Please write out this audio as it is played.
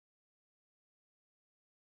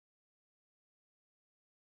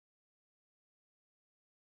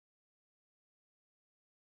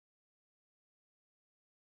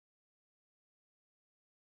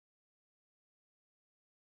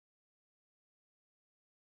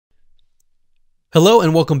Hello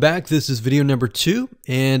and welcome back. This is video number 2,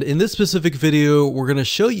 and in this specific video we're going to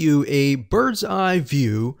show you a bird's eye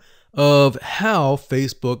view of how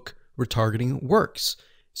Facebook retargeting works.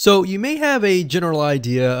 So you may have a general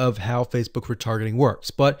idea of how Facebook retargeting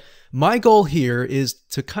works, but my goal here is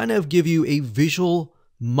to kind of give you a visual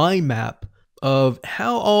mind map of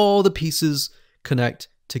how all the pieces connect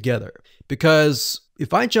together. Because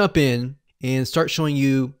if I jump in and start showing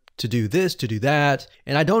you to do this, to do that,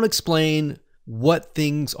 and I don't explain what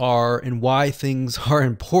things are and why things are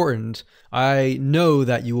important, I know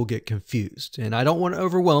that you will get confused, and I don't want to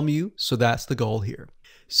overwhelm you, so that's the goal here.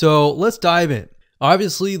 So let's dive in.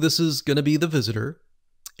 Obviously, this is going to be the visitor,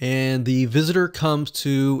 and the visitor comes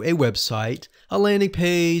to a website, a landing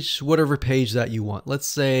page, whatever page that you want. Let's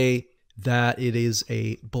say that it is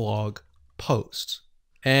a blog post,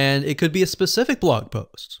 and it could be a specific blog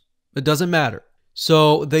post. It doesn't matter.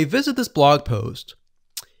 So they visit this blog post,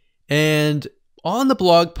 and on the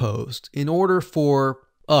blog post, in order for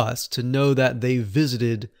us to know that they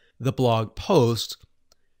visited the blog post,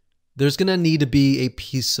 there's going to need to be a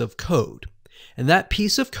piece of code. And that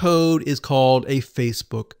piece of code is called a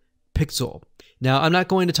Facebook pixel. Now, I'm not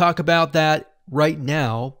going to talk about that right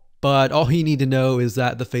now, but all you need to know is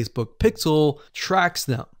that the Facebook pixel tracks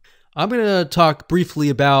them. I'm going to talk briefly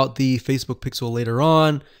about the Facebook pixel later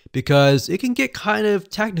on because it can get kind of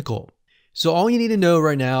technical. So all you need to know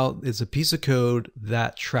right now is a piece of code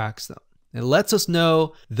that tracks them. It lets us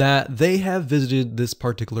know that they have visited this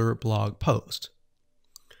particular blog post.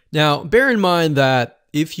 Now, bear in mind that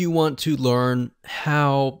if you want to learn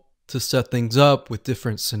how to set things up with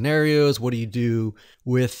different scenarios, what do you do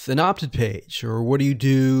with an opted page? Or what do you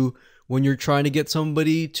do when you're trying to get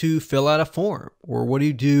somebody to fill out a form? Or what do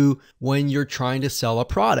you do when you're trying to sell a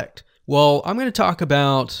product? Well, I'm going to talk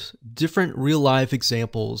about different real-life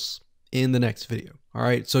examples in the next video. All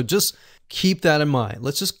right, so just keep that in mind.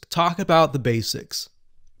 Let's just talk about the basics.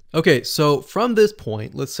 Okay, so from this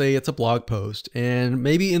point, let's say it's a blog post, and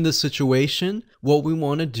maybe in this situation, what we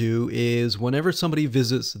want to do is whenever somebody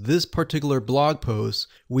visits this particular blog post,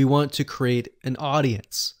 we want to create an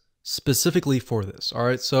audience specifically for this. All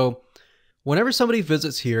right, so whenever somebody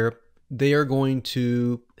visits here, they are going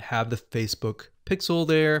to have the Facebook pixel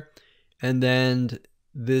there, and then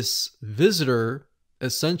this visitor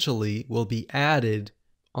essentially will be added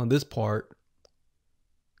on this part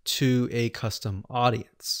to a custom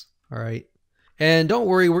audience. All right. And don't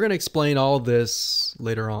worry, we're going to explain all of this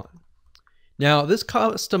later on. Now, this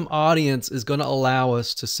custom audience is going to allow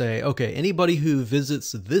us to say, okay, anybody who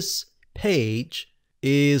visits this page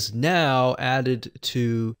is now added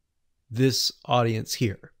to this audience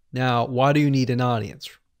here. Now, why do you need an audience?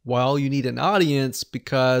 Well, you need an audience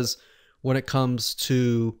because when it comes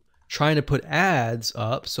to trying to put ads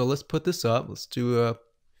up. So let's put this up. Let's do a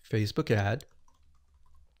Facebook ad.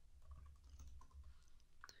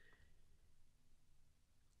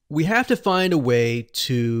 We have to find a way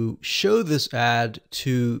to show this ad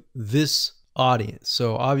to this audience.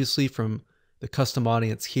 So obviously from the custom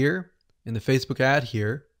audience here in the Facebook ad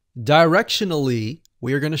here, directionally,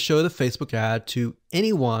 we are going to show the Facebook ad to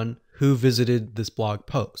anyone who visited this blog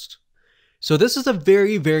post. So this is a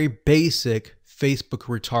very, very basic Facebook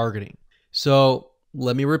retargeting. So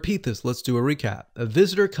let me repeat this. Let's do a recap. A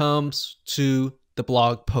visitor comes to the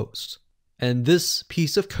blog post, and this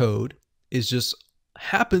piece of code is just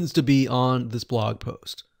happens to be on this blog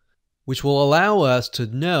post, which will allow us to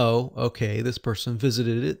know, okay, this person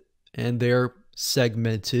visited it and they're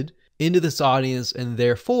segmented into this audience, and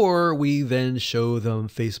therefore we then show them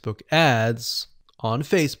Facebook ads on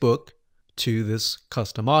Facebook to this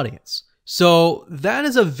custom audience. So that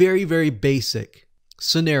is a very, very basic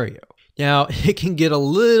scenario. Now, it can get a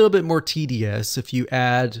little bit more tedious if you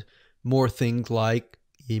add more things like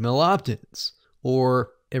email opt-ins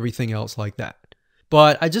or everything else like that.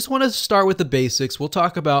 But I just want to start with the basics. We'll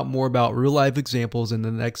talk about more about real life examples in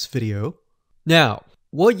the next video. Now,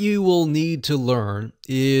 what you will need to learn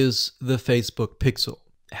is the Facebook pixel,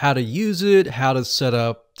 how to use it, how to set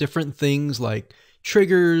up different things like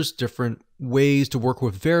triggers, different ways to work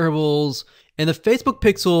with variables. And the Facebook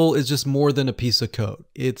pixel is just more than a piece of code.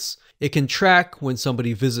 It can track when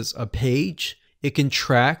somebody visits a page. It can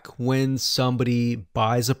track when somebody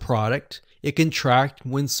buys a product. It can track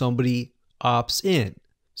when somebody opts in.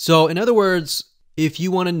 So in other words, if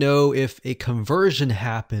you want to know if a conversion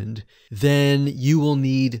happened, then you will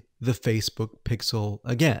need the Facebook pixel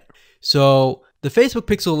again. So the Facebook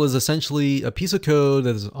pixel is essentially a piece of code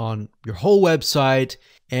that is on your whole website,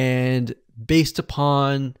 and based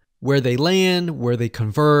upon where they land, where they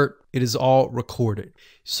convert, it is all recorded.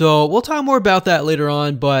 So we'll talk more about that later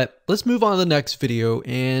on, but let's move on to the next video.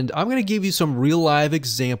 And I'm going to give you some real life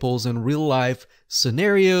examples and real life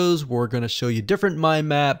scenarios. We're going to show you different mind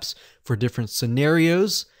maps for different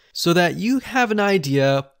scenarios so that you have an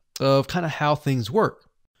idea of kind of how things work.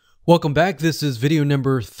 Welcome back. This is video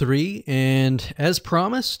number 3, and as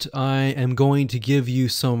promised, I am going to give you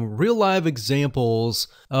some real life examples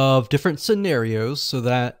of different scenarios so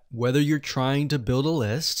that whether you're trying to build a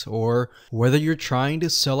list, or whether you're trying to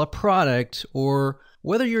sell a product, or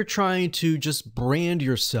whether you're trying to just brand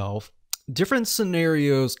yourself, different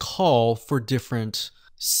scenarios call for different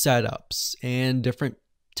setups and different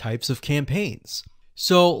types of campaigns.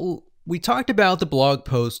 So we talked about the blog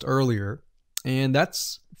post earlier, and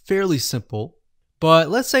that's fairly simple. But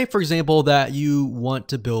let's say, for example, that you want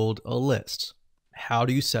to build a list. How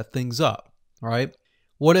do you set things up? All right.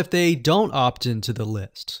 What if they don't opt into the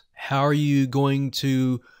list? How are you going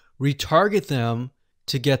to retarget them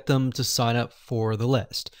to get them to sign up for the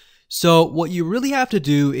list? So what you really have to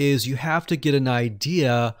do is you have to get an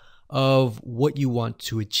idea of what you want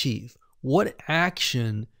to achieve. What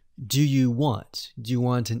action do you want? Do you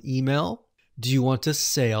want an email? Do you want a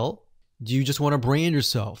sale? Do you just want to brand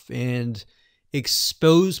yourself and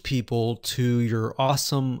expose people to your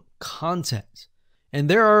awesome content? And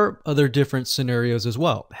there are other different scenarios as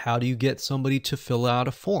well. How do you get somebody to fill out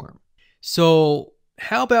a form? So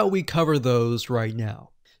how about we cover those right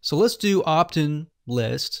now? So let's do opt-in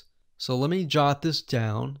list. So let me jot this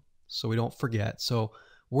down so we don't forget. So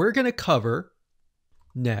we're going to cover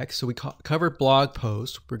next. So we covered blog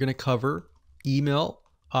post. We're going to cover email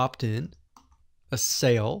opt-in, a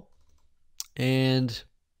sale, and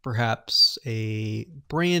perhaps a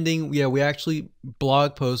branding. Yeah, we actually,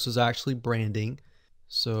 blog post is actually branding.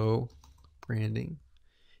 So branding.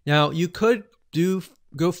 Now you could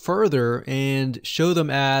go further and show them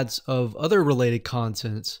ads of other related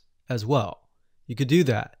content as well. You could do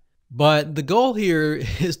that. But the goal here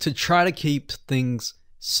is to try to keep things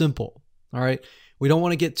simple. All right. We don't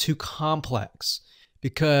want to get too complex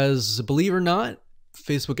because, believe it or not,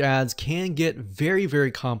 Facebook ads can get very,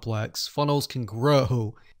 very complex. Funnels can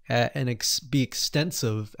grow and be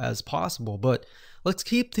extensive as possible, but let's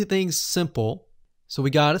keep the things simple. So we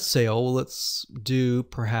got a sale. Well, let's do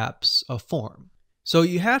perhaps a form. So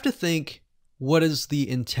you have to think, what is the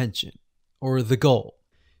intention or the goal?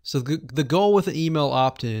 So the goal with an email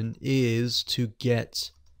opt-in is to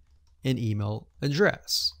get an email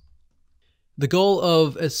address. The goal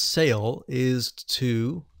of a sale is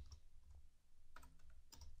to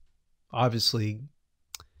obviously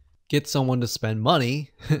get someone to spend money.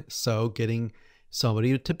 So getting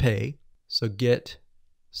somebody to pay. So get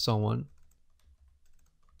someone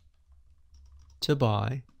to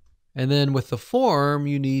buy. And then with the form,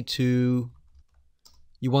 you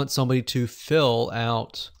want somebody to fill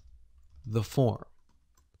out the form.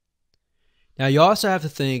 Now you also have to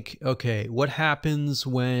think, okay, what happens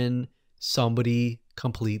when somebody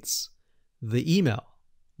completes the email?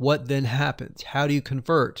 What then happens? How do you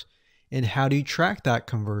convert? And how do you track that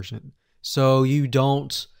conversion so you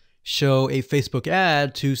don't show a Facebook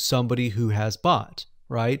ad to somebody who has bought,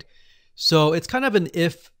 right? So it's kind of an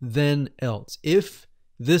if, then, else. If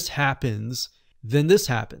this happens, then this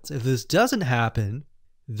happens. If this doesn't happen,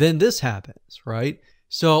 then this happens, right?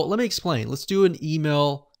 So let me explain. Let's do an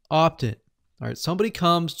email opt-in. All right, somebody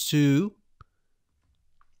comes to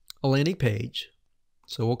a landing page.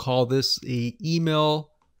 So we'll call this the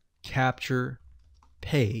email capture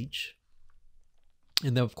page.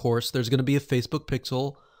 And then, of course, there's going to be a Facebook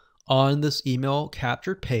pixel on this email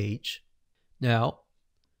captured page. Now,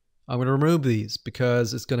 I'm going to remove these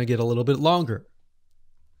because it's going to get a little bit longer.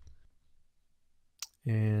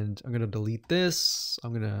 And I'm going to delete this. I'm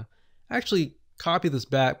going to actually copy this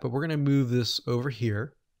back, but we're going to move this over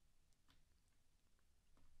here.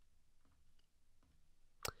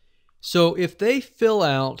 So if they fill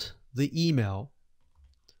out the email,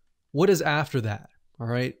 what is after that? All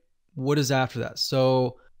right. What is after that?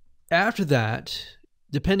 So after that,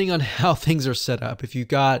 depending on how things are set up, if you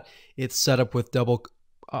got it set up with double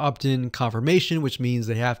opt-in confirmation, which means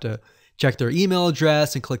they have to check their email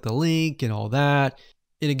address and click the link and all that,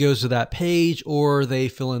 and it goes to that page, or they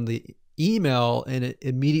fill in the email and it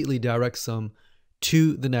immediately directs them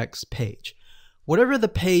to the next page. Whatever the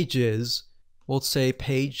page is, we'll say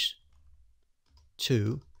page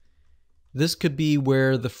 2. This could be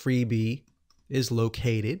where the freebie is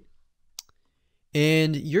located.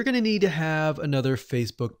 And you're going to need to have another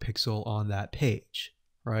Facebook pixel on that page,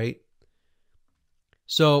 right?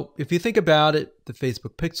 So if you think about it, the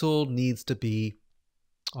Facebook pixel needs to be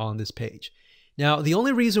on this page. Now, the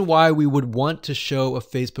only reason why we would want to show a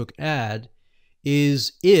Facebook ad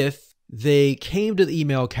is if they came to the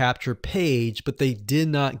email capture page, but they did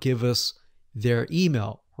not give us their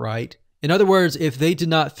email, right? In other words, if they did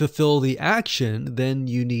not fulfill the action, then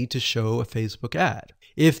you need to show a Facebook ad.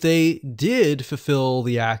 If they did fulfill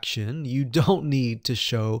the action, you don't need to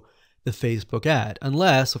show the Facebook ad,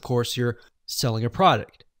 unless, of course, you're selling a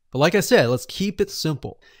product. But like I said, let's keep it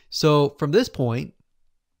simple. So from this point,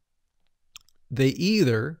 they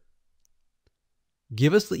either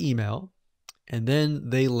give us the email and then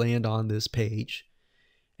they land on this page.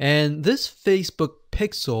 And this Facebook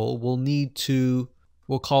pixel will need to,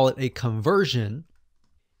 we'll call it a conversion,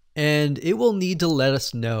 and it will need to let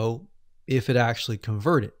us know if it actually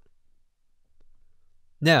converted.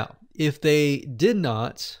 Now, if they did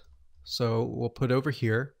not, so we'll put over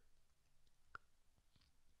here,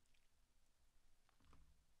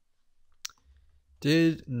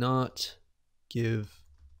 did not give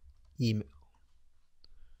email.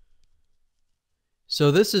 So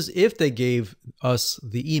this is if they gave us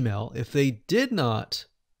the email. If they did not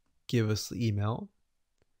give us the email,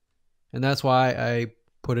 and that's why I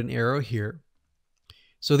put an arrow here.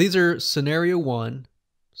 So these are scenario 1.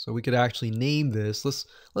 So we could actually name this.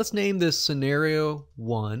 Let's name this scenario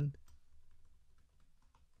 1.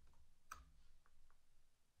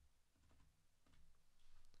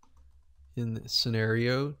 In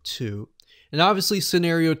scenario 2. And obviously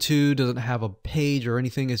scenario 2 doesn't have a page or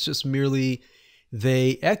anything. It's just merely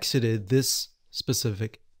they exited this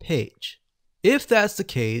specific page. If that's the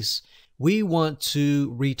case, we want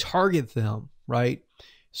to retarget them, right?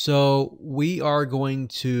 So we are going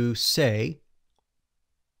to say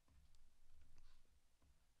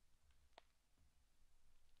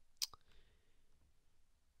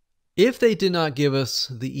if they did not give us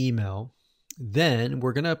the email, then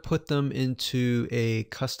we're going to put them into a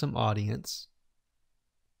custom audience.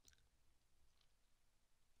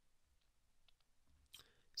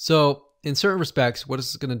 So in certain respects, what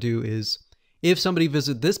it's going to do is if somebody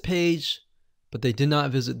visited this page, but they did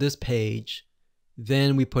not visit this page,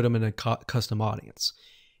 then we put them in a custom audience.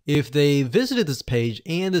 If they visited this page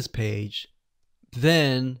and this page,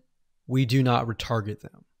 then we do not retarget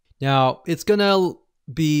them. Now, it's going to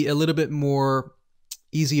be a little bit more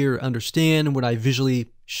easier to understand when I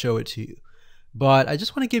visually show it to you. But I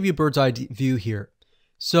just want to give you a bird's eye view here.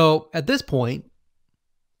 So at this point,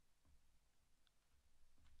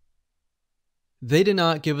 they did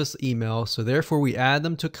not give us the email, so therefore we add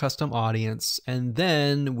them to custom audience, and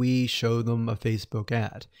then we show them a Facebook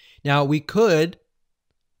ad. Now we could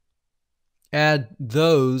add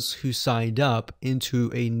those who signed up into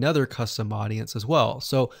another custom audience as well.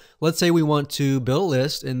 So let's say we want to build a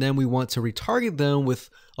list and then we want to retarget them with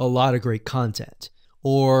a lot of great content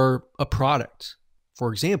or a product,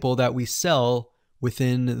 for example, that we sell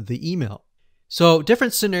within the email. So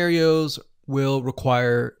different scenarios will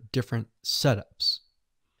require different setups.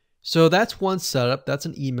 So that's one setup. That's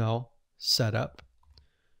an email setup.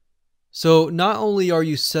 So not only are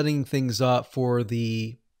you setting things up for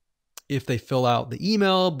the if they fill out the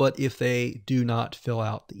email, but if they do not fill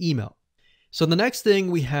out the email. So the next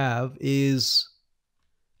thing we have is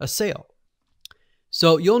a sale.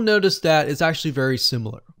 So you'll notice that it's actually very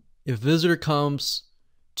similar. If a visitor comes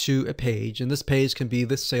to a page, and this page can be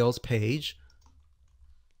the sales page,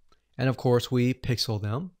 and of course we pixel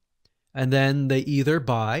them, and then they either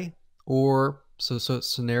buy or, so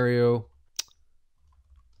scenario,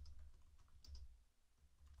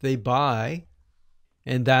 they buy,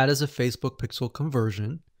 and that is a Facebook pixel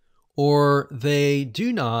conversion, or they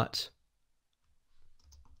do not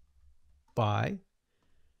buy,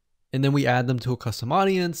 and then we add them to a custom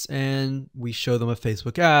audience and we show them a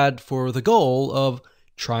Facebook ad for the goal of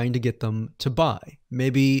trying to get them to buy.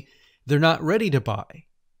 Maybe they're not ready to buy,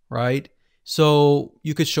 right? So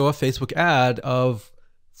you could show a Facebook ad of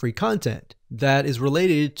free content that is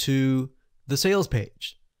related to the sales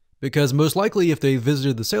page. Because most likely if they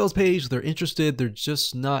visited the sales page, they're interested, they're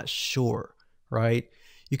just not sure, right?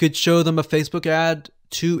 You could show them a Facebook ad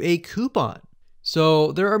to a coupon.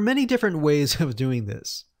 So there are many different ways of doing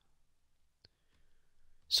this.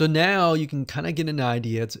 So now you can kind of get an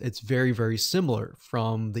idea. It's very, very similar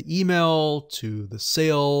from the email to the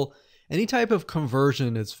sale. Any type of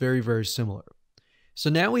conversion, it's very, very similar.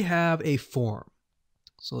 So now we have a form.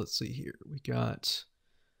 So let's see here. We got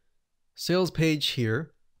sales page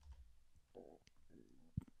here.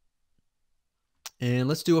 And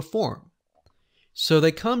let's do a form. So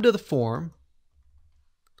they come to the form,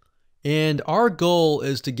 and our goal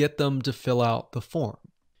is to get them to fill out the form.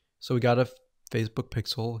 So we got a Facebook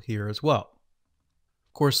pixel here as well.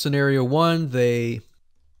 Of course, scenario 1, they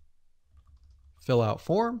fill out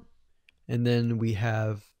form. And then we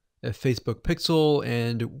have a Facebook pixel,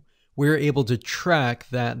 and we're able to track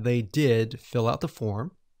that they did fill out the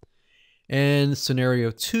form. And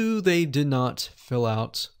scenario 2, they did not fill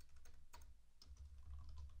out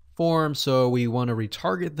form, so we want to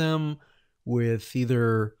retarget them with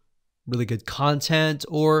either really good content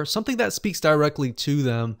or something that speaks directly to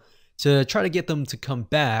them to try to get them to come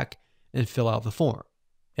back and fill out the form.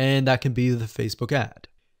 And that can be the Facebook ad.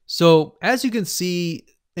 So as you can see,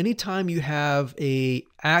 anytime you have a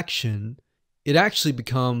action, it actually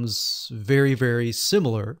becomes very, very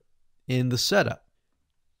similar in the setup.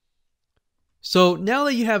 So now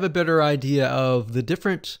that you have a better idea of the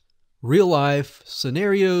different real life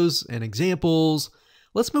scenarios and examples,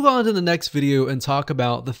 let's move on to the next video and talk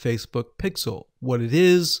about the Facebook pixel, what it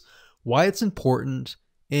is, why it's important,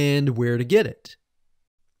 and where to get it.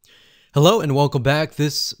 Hello and welcome back.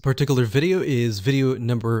 This particular video is video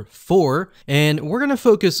number 4, and we're going to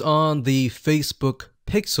focus on the Facebook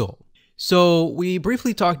pixel. So we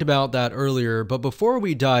briefly talked about that earlier, but before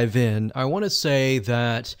we dive in, I want to say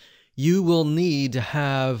that you will need to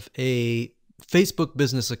have a Facebook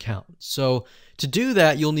business account. So to do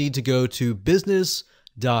that, you'll need to go to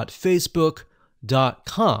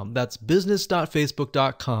business.facebook.com. That's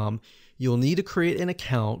business.facebook.com. You'll need to create an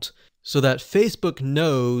account so that Facebook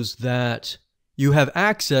knows that you have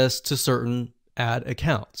access to certain ad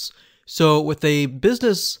accounts. So with a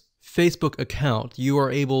business Facebook account, you are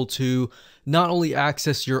able to not only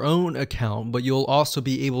access your own account, but you'll also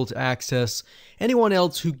be able to access anyone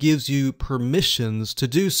else who gives you permissions to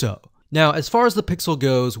do so. Now, as far as the pixel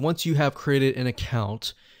goes, once you have created an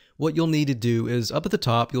account, what you'll need to do is up at the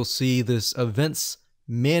top, you'll see this events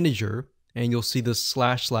manager, and you'll see this /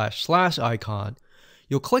 icon.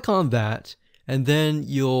 You'll click on that, and then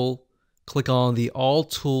you'll click on the all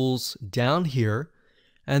tools down here,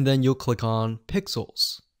 and then you'll click on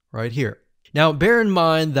pixels right here. Now, bear in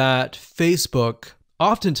mind that Facebook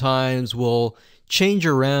oftentimes will change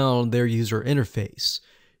around their user interface.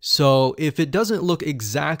 So if it doesn't look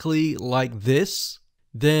exactly like this,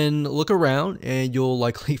 then look around and you'll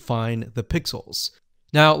likely find the pixels.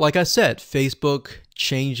 Now, like I said, Facebook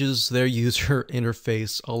changes their user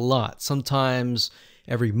interface a lot, sometimes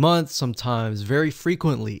every month, sometimes very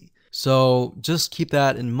frequently. So just keep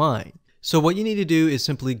that in mind. So what you need to do is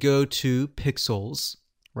simply go to pixels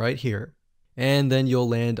right here, and then you'll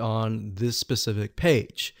land on this specific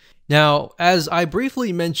page. Now, as I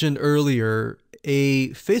briefly mentioned earlier, a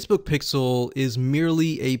Facebook pixel is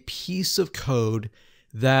merely a piece of code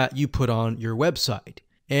that you put on your website.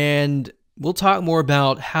 And we'll talk more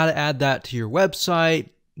about how to add that to your website,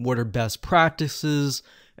 what are best practices,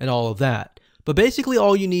 and all of that. But basically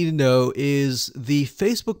all you need to know is the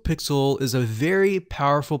Facebook pixel is a very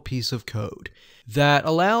powerful piece of code that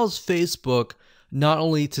allows Facebook not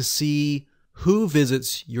only to see who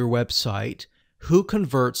visits your website, who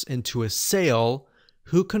converts into a sale,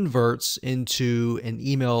 who converts into an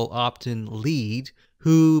email opt-in lead,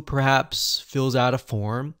 who perhaps fills out a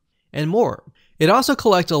form, and more. It also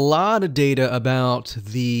collects a lot of data about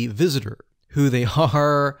the visitor, who they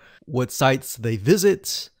are, what sites they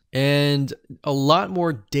visit, and a lot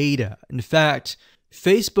more data. In fact,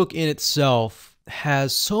 Facebook in itself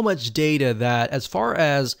has so much data that as far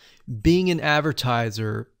as being an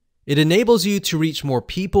advertiser, it enables you to reach more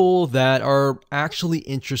people that are actually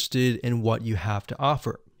interested in what you have to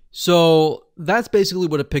offer. So that's basically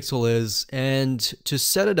what a pixel is. And to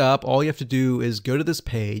set it up, all you have to do is go to this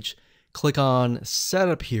page, click on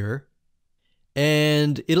Setup here,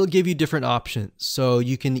 and it'll give you different options. So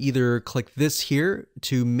you can either click this here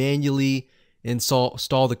to manually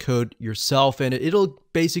install the code yourself, and it'll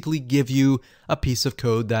basically give you a piece of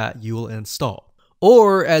code that you will install.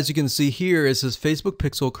 Or as you can see here, it says Facebook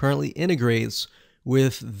Pixel currently integrates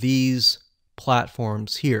with these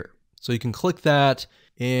platforms here. So you can click that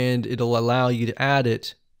and it'll allow you to add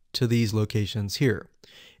it to these locations here.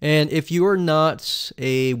 And if you are not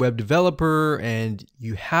a web developer and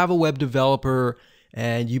you have a web developer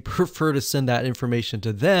and you prefer to send that information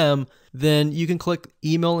to them, then you can click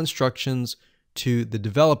email instructions to the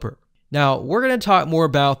developer. Now, we're going to talk more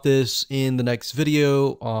about this in the next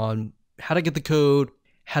video on how to get the code,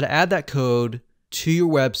 how to add that code to your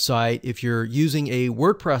website. If you're using a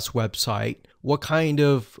WordPress website, what kind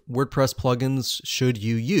of WordPress plugins should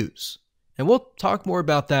you use? And we'll talk more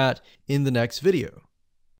about that in the next video.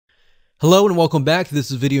 Hello and welcome back.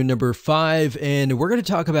 This is video number 5, and we're going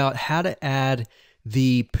to talk about how to add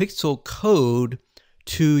the pixel code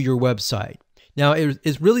to your website. Now,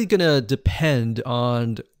 it's really going to depend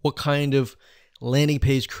on what kind of landing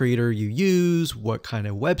page creator you use, what kind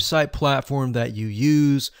of website platform that you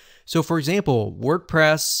use. So for example,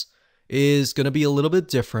 WordPress is going to be a little bit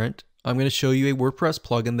different. I'm going to show you a WordPress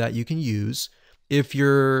plugin that you can use if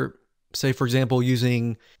you're, say for example,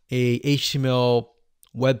 using a HTML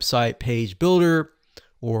website page builder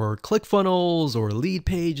or ClickFunnels or lead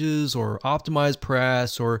pages or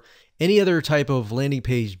OptimizePress or any other type of landing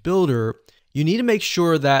page builder. You need to make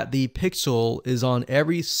sure that the pixel is on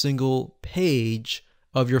every single page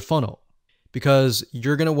of your funnel, because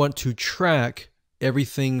you're going to want to track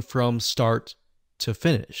everything from start to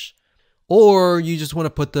finish. Or you just want to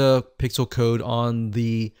put the pixel code on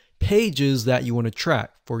the pages that you want to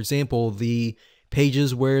track. For example, the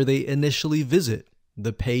pages where they initially visit,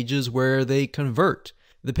 the pages where they convert,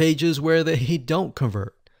 the pages where they don't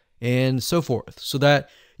convert, and so forth, so that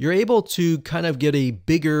you're able to kind of get a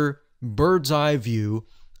bigger bird's eye view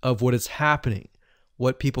of what is happening,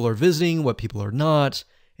 what people are visiting, what people are not,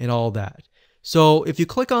 and all that. So if you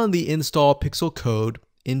click on the install pixel code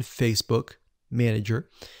in Facebook Manager,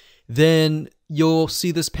 then you'll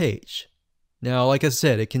see this page. Now, like I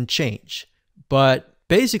said, it can change, but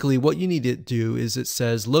basically what you need to do is it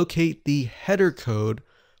says locate the header code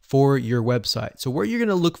for your website. So what you're going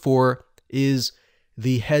to look for is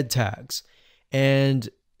the head tags, and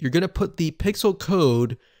you're going to put the pixel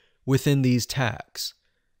code within these tags.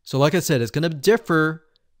 So like I said, it's going to differ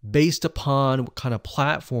based upon what kind of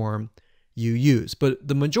platform you use. But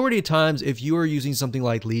the majority of times, if you are using something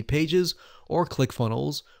like lead pages or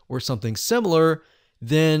ClickFunnels or something similar,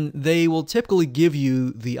 then they will typically give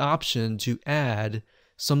you the option to add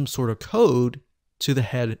some sort of code to the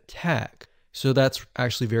head tag. So that's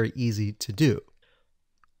actually very easy to do.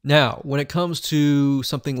 Now, when it comes to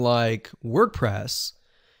something like WordPress,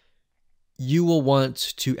 you will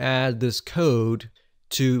want to add this code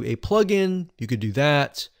to a plugin. You could do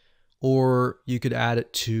that, or you could add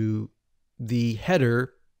it to the header.php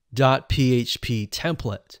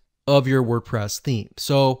template of your WordPress theme.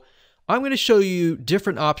 So I'm going to show you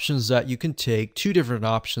different options that you can take, 2 different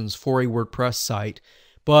options for a WordPress site.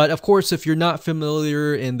 But of course, if you're not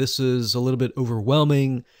familiar and this is a little bit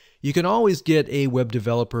overwhelming, you can always get a web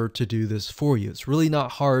developer to do this for you. It's really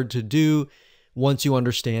not hard to do once you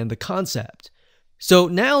understand the concept. So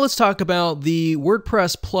now let's talk about the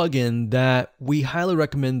WordPress plugin that we highly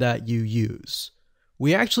recommend that you use.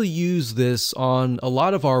 We actually use this on a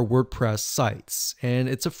lot of our WordPress sites, and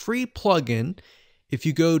it's a free plugin. If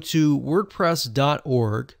you go to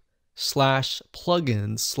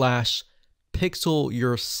wordpress.org/plugins/pixel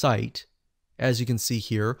your site, as you can see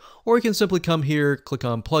here, or you can simply come here, click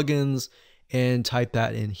on plugins, and type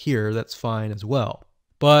that in here. That's fine as well.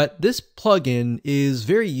 But this plugin is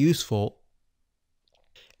very useful,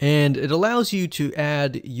 and it allows you to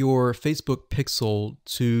add your Facebook pixel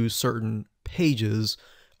to certain pages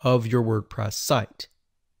of your WordPress site.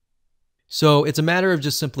 So it's a matter of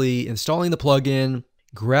just simply installing the plugin,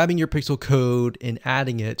 grabbing your pixel code, and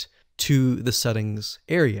adding it to the settings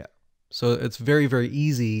area. So it's very, very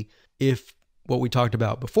easy if what we talked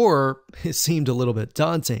about before, it seemed a little bit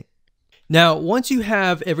daunting. Now, once you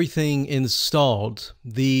have everything installed,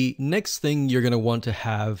 the next thing you're going to want to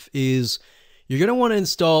have is you're going to want to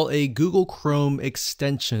install a Google Chrome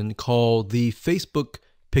extension called the Facebook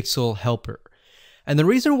Pixel Helper. And the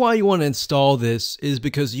reason why you want to install this is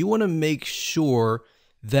because you want to make sure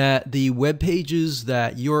that the web pages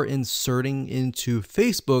that you're inserting into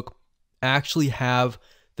Facebook actually have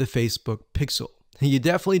the Facebook pixel. You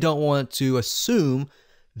definitely don't want to assume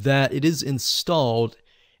that it is installed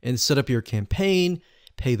and set up your campaign,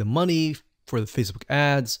 pay the money for the Facebook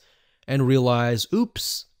ads, and realize,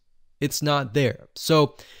 oops, it's not there.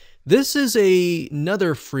 So this is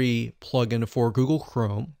another free plugin for Google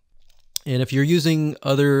Chrome. And if you're using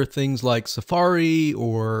other things like Safari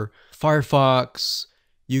or Firefox,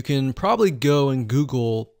 you can probably go and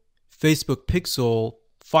Google Facebook Pixel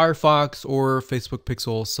Firefox or Facebook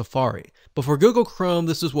Pixel Safari. But for Google Chrome,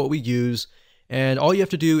 this is what we use. And all you have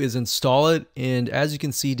to do is install it. And as you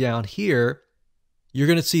can see down here, you're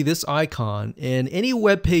going to see this icon. And any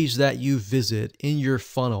web page that you visit in your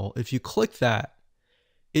funnel, if you click that,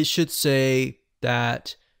 it should say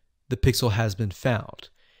that the pixel has been found.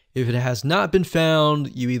 If it has not been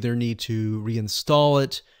found, you either need to reinstall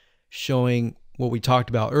it, showing what we talked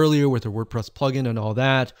about earlier with the WordPress plugin and all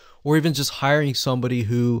that, or even just hiring somebody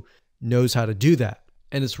who knows how to do that.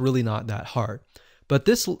 And it's really not that hard. But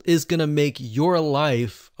this is going to make your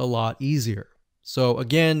life a lot easier. So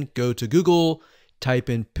again, go to Google, type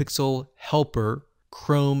in Pixel Helper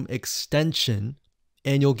Chrome extension,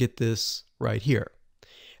 and you'll get this right here.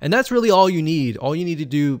 And that's really all you need. All you need to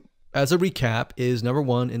do as a recap is, number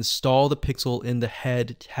one, install the pixel in the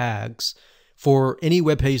head tags for any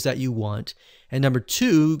web page that you want. And number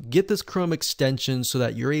two, get this Chrome extension so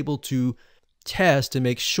that you're able to test and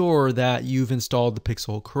make sure that you've installed the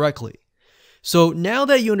pixel correctly. So now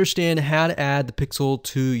that you understand how to add the pixel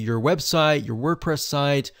to your website, your WordPress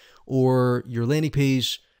site, or your landing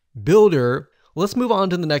page builder, let's move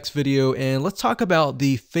on to the next video and let's talk about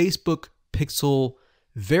the Facebook pixel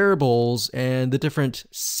variables and the different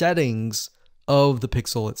settings of the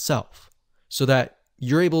pixel itself so that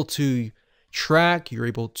you're able to track, you're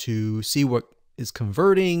able to see what is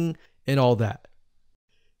converting and all that.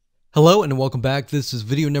 Hello and welcome back. This is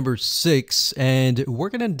video number 6 and we're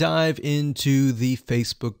going to dive into the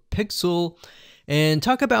Facebook pixel and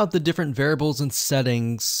talk about the different variables and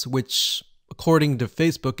settings, which according to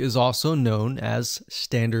Facebook is also known as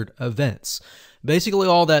standard events. Basically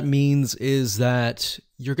all that means is that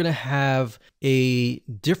you're going to have a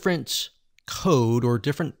different code or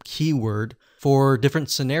different keyword for different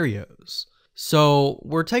scenarios. So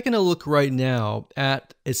we're taking a look right now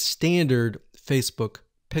at a standard Facebook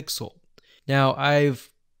pixel. Now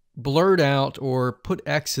I've blurred out or put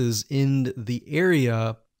X's in the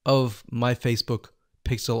area of my Facebook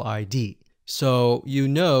pixel ID. So you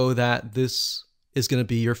know that this is going to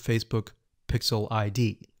be your Facebook pixel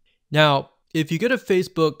ID. Now, if you go to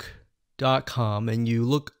facebook.com and you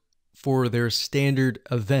look for their standard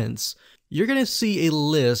events, you're going to see a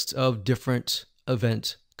list of different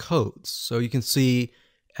event codes. So you can see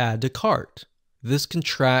add to cart. This can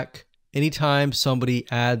track anytime somebody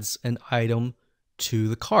adds an item to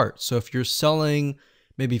the cart. So if you're selling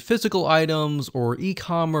maybe physical items or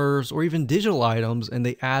e-commerce or even digital items and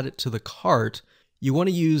they add it to the cart, you want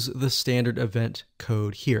to use the standard event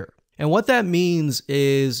code here. And what that means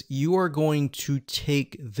is you are going to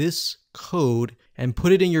take this code and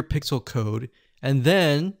put it in your pixel code, and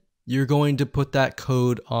then you're going to put that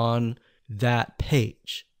code on that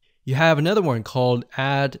page. You have another one called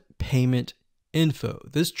add payment info.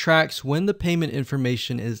 This tracks when the payment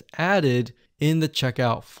information is added in the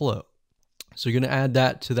checkout flow. So you're going to add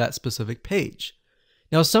that to that specific page.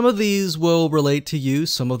 Now, some of these will relate to you,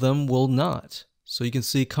 some of them will not. So you can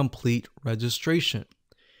see complete registration.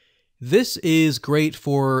 This is great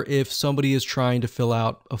for if somebody is trying to fill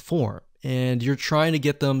out a form and you're trying to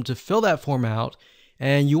get them to fill that form out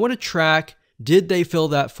and you want to track, did they fill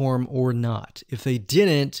that form or not? If they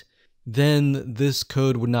didn't, then this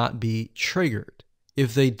code would not be triggered.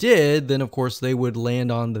 If they did, then of course they would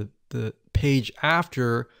land on the page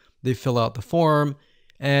after they fill out the form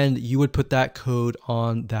and you would put that code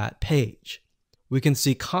on that page. We can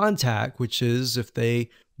see contact, which is if they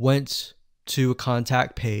went to a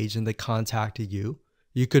contact page and they contacted you,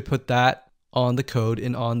 you could put that on the code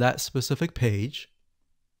and on that specific page.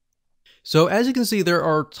 So as you can see, there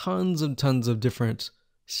are tons and tons of different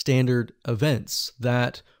standard events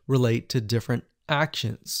that relate to different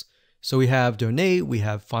actions. So we have donate, we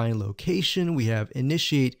have find location, we have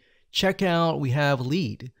initiate checkout, we have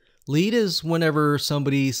lead. Lead is whenever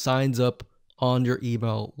somebody signs up on your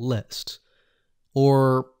email list.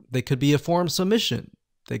 Or they could be a form submission.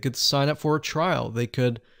 They could sign up for a trial. They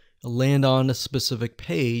could land on a specific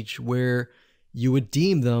page where you would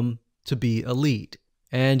deem them to be a lead.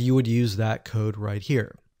 And you would use that code right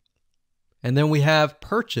here. And then we have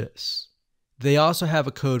purchase. They also have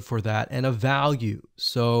a code for that and a value.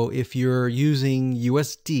 So if you're using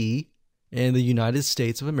USD in the United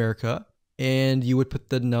States of America, and you would put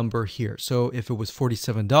the number here. So if it was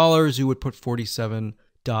 $47, you would put 47.00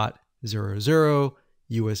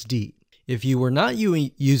 USD. If you were not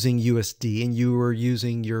using USD and you were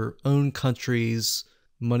using your own country's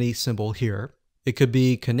money symbol here, it could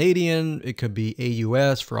be Canadian, it could be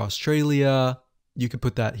AUS for Australia, you could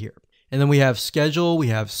put that here. And then we have schedule, we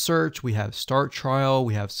have search, we have start trial,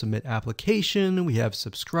 we have submit application, we have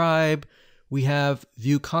subscribe, we have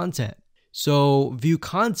view content. So view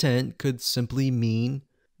content could simply mean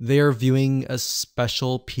they're viewing a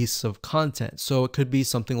special piece of content. So it could be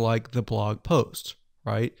something like the blog post,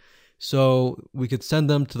 right? So we could send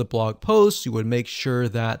them to the blog post. You would make sure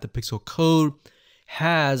that the pixel code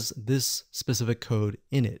has this specific code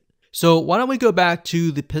in it. So why don't we go back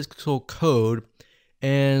to the pixel code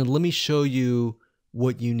and let me show you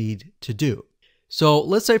what you need to do. So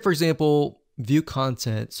let's say, for example, view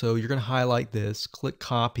content. So you're going to highlight this, click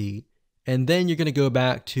copy, and then you're going to go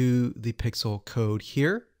back to the pixel code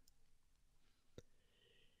here.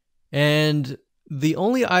 And the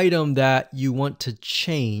only item that you want to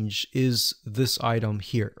change is this item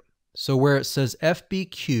here. So where it says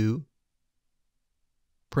FBQ,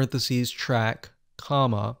 parentheses, track,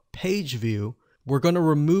 comma, page view, we're going to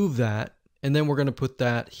remove that and then we're going to put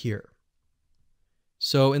that here.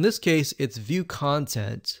 So in this case, it's view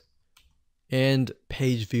content and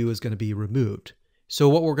page view is going to be removed. So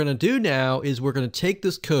what we're going to do now is we're going to take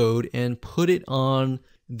this code and put it on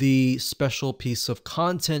the special piece of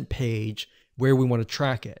content page where we want to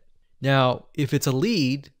track it. Now, if it's a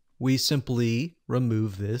lead, we simply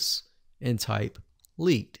remove this and type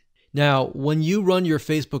lead. Now, when you run your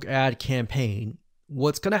Facebook ad campaign,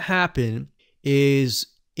 what's going to happen is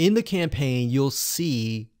in the campaign, you'll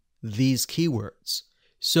see these keywords.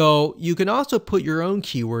 So you can also put your own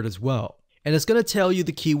keyword as well. And it's going to tell you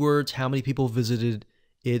the keywords, how many people visited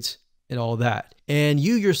it, and all that. And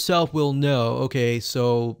you yourself will know, okay,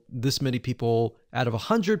 so this many people out of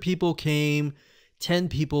 100 people came, 10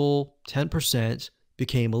 people, 10%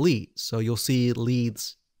 became a lead. So you'll see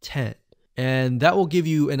leads 10. And that will give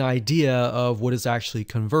you an idea of what is actually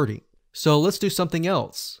converting. So let's do something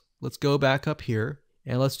else. Let's go back up here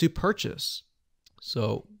and let's do purchase.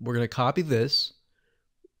 So we're going to copy this.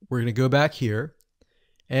 We're going to go back here.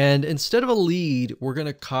 And instead of a lead, we're going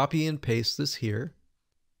to copy and paste this here.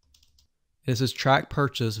 This is track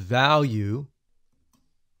purchase value.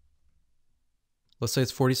 Let's say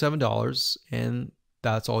it's $47, and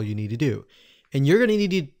that's all you need to do. And you're going to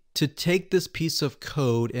need to take this piece of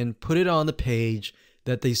code and put it on the page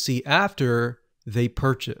that they see after they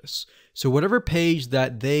purchase. So whatever page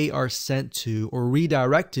that they are sent to or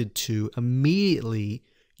redirected to immediately,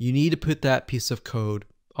 you need to put that piece of code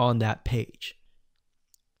on that page.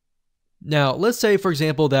 Now, let's say, for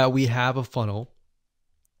example, that we have a funnel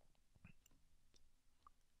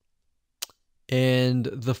and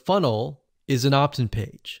the funnel is an opt-in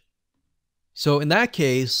page. So in that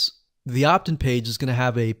case, the opt-in page is going to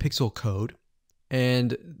have a pixel code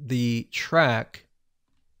and the track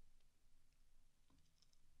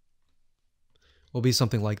will be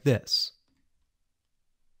something like this.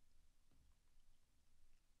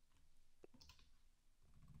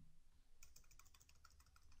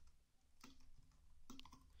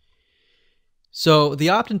 So the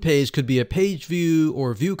opt-in page could be a page view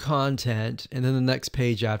or view content, and then the next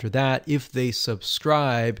page after that, if they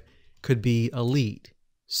subscribe, could be a lead.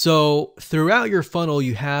 So throughout your funnel,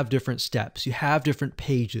 you have different steps, you have different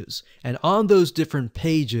pages, and on those different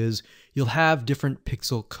pages, you'll have different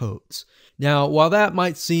pixel codes. Now, while that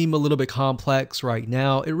might seem a little bit complex right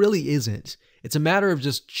now, it really isn't. It's a matter of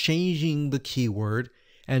just changing the keyword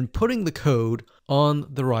and putting the code on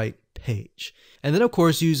the right page. And then, of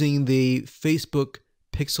course, using the Facebook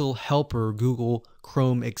Pixel Helper Google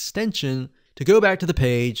Chrome extension to go back to the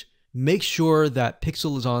page, make sure that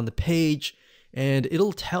pixel is on the page, and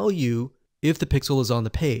it'll tell you if the pixel is on the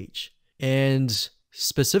page and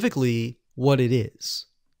specifically what it is.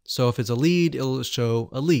 So if it's a lead, it'll show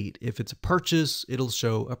a lead. If it's a purchase, it'll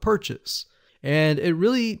show a purchase. And it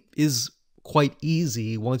really is quite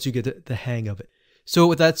easy once you get the hang of it. So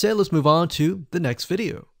with that said, let's move on to the next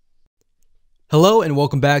video. Hello and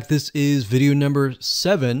welcome back. This is video number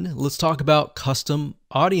 7. Let's talk about custom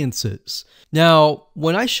audiences. Now,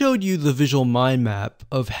 when I showed you the visual mind map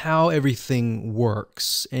of how everything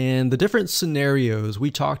works and the different scenarios,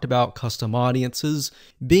 we talked about custom audiences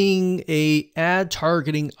being an ad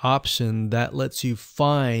targeting option that lets you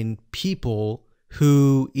find people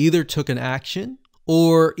who either took an action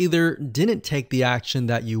or either didn't take the action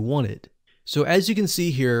that you wanted. So as you can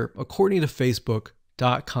see here, according to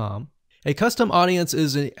Facebook.com, a custom audience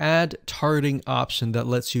is an ad targeting option that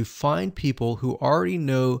lets you find people who already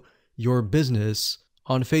know your business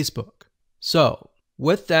on Facebook. So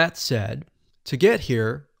with that said, to get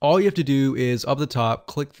here, all you have to do is up the top,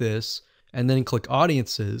 click this, and then click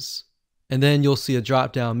audiences. And then you'll see a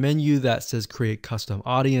drop-down menu that says create custom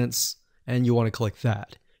audience, and you want to click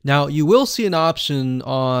that. Now you will see an option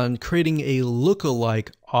on creating a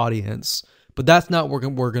lookalike audience, but that's not what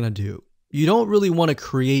we're going to do. You don't really want to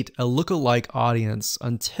create a lookalike audience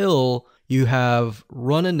until you have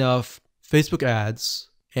run enough Facebook ads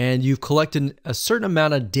and you've collected a certain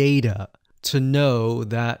amount of data to know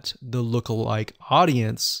that the lookalike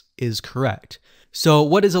audience is correct. So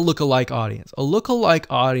what is a lookalike audience? A lookalike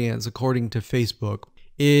audience, according to Facebook,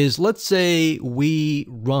 is, let's say we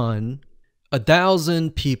run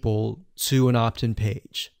 1,000 people to an opt-in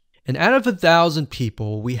page. And out of 1,000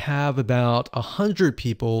 people, we have about 100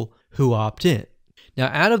 people who opt in. Now,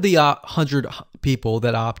 out of the 100 people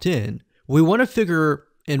that opt in, we want to figure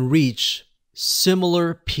and reach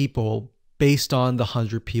similar people based on the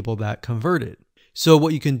 100 people that converted. So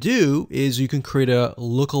what you can do is you can create a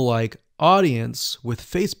lookalike audience with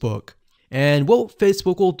Facebook. And what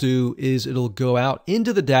Facebook will do is it'll go out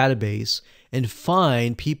into the database and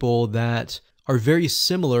find people that are very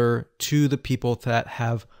similar to the people that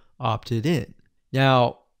have opted in.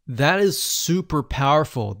 Now, that is super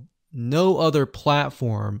powerful. No other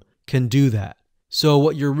platform can do that. So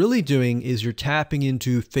what you're really doing is you're tapping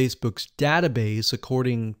into Facebook's database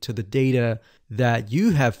according to the data that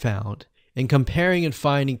you have found and comparing and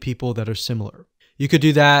finding people that are similar. You could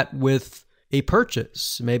do that with a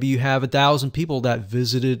purchase. Maybe you have 1,000 people that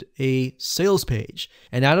visited a sales page.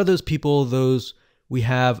 And out of those people, we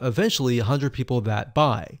have eventually 100 people that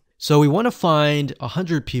buy. So we want to find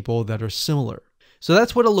 100 people that are similar. So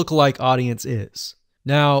that's what a lookalike audience is.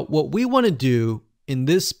 Now, what we want to do in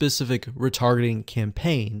this specific retargeting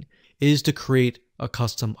campaign is to create a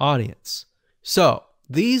custom audience. So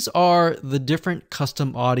these are the different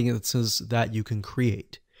custom audiences that you can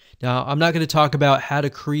create. Now, I'm not going to talk about how to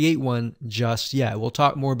create one just yet. We'll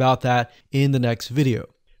talk more about that in the next video.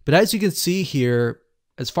 But as you can see here,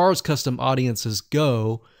 as far as custom audiences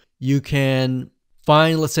go, you can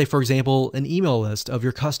find, let's say, for example, an email list of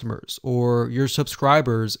your customers or your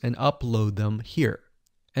subscribers and upload them here.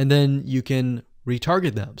 And then you can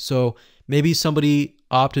retarget them. So maybe somebody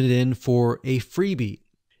opted in for a freebie.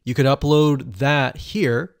 You could upload that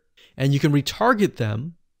here and you can retarget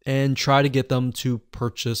them and try to get them to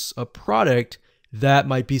purchase a product that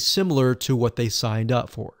might be similar to what they signed up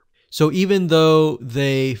for. So even though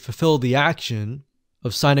they fulfilled the action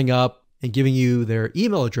of signing up and giving you their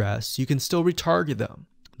email address, you can still retarget them.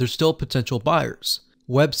 They're still potential buyers.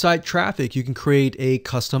 Website traffic, you can create a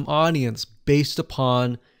custom audience based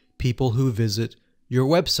upon people who visit your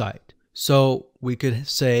website. So we could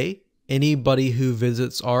say anybody who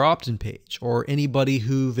visits our opt-in page or anybody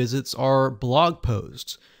who visits our blog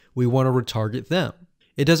posts, we want to retarget them.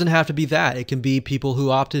 It doesn't have to be that. It can be people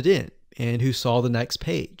who opted in and who saw the next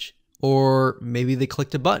page. Or maybe they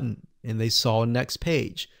clicked a button and they saw a next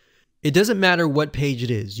page. It doesn't matter what page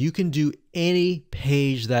it is. You can do any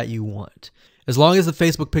page that you want. As long as the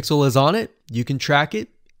Facebook pixel is on it, you can track it,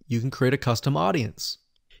 you can create a custom audience.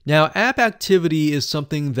 Now, app activity is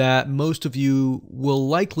something that most of you will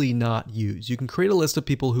likely not use. You can create a list of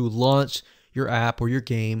people who launched your app or your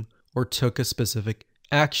game or took a specific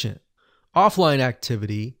action. Offline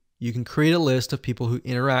activity, you can create a list of people who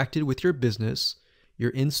interacted with your business, your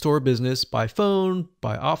in-store business by phone,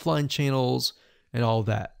 by offline channels, and all of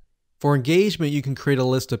that. For engagement, you can create a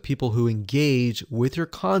list of people who engage with your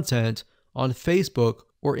content on Facebook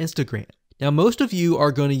or Instagram. Now, most of you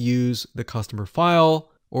are going to use the customer file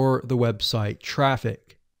or the website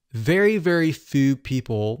traffic. Very, very few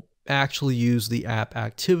people actually use the app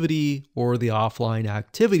activity or the offline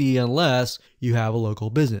activity unless you have a local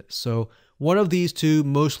business. So one of these two,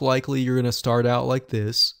 most likely you're going to start out like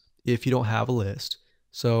this if you don't have a list.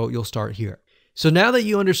 So you'll start here. So now that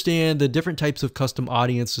you understand the different types of custom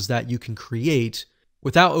audiences that you can create,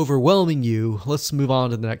 without overwhelming you, let's move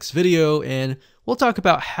on to the next video and we'll talk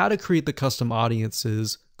about how to create the custom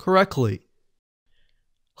audiences correctly.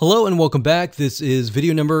 Hello and welcome back. This is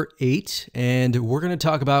video number 8 and we're going to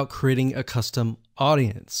talk about creating a custom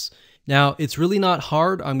audience. Now, it's really not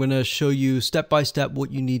hard. I'm going to show you step by step what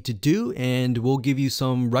you need to do and we'll give you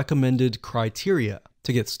some recommended criteria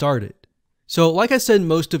to get started. So like I said,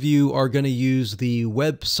 most of you are going to use the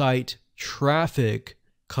website traffic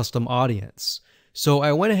custom audience. So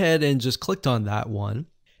I went ahead and just clicked on that one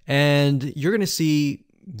and you're going to see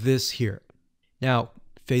this here. Now,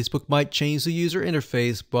 Facebook might change the user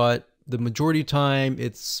interface, but the majority of the time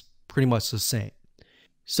it's pretty much the same.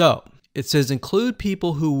 So it says include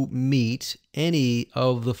people who meet any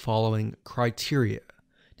of the following criteria.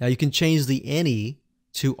 Now you can change the any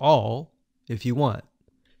to all if you want.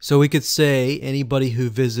 So we could say anybody who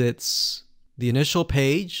visits the initial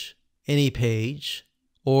page, any page,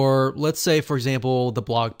 or let's say, for example, the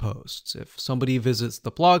blog posts. If somebody visits the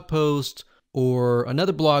blog post or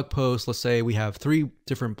another blog post, let's say we have 3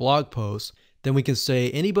 different blog posts, then we can say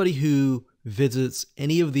anybody who visits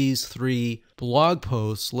any of these 3 blog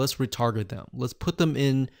posts, let's retarget them. Let's put them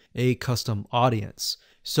in a custom audience.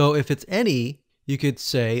 So if it's any, you could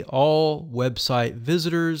say all website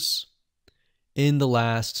visitors in the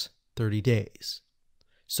last 30 days.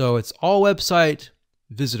 So it's all website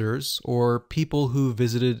visitors or people who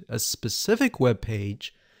visited a specific web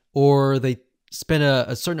page or they spent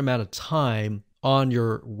a certain amount of time on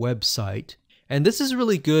your website. And this is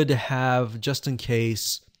really good to have just in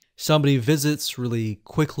case somebody visits really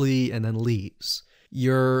quickly and then leaves.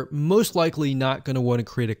 You're most likely not going to want to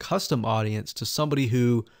create a custom audience to somebody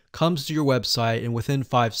who comes to your website and within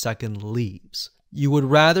 5 seconds leaves. You would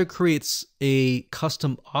rather create a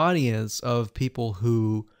custom audience of people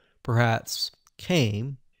who perhaps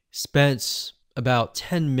came, spent about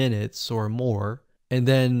 10 minutes or more, and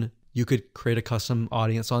then you could create a custom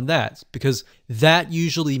audience on that because that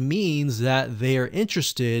usually means that they are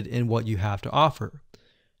interested in what you have to offer.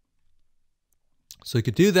 So you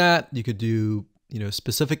could do that. You could do,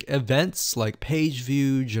 specific events like page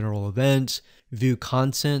view, general event, view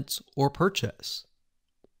content, or purchase.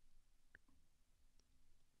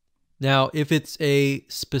 Now, if it's a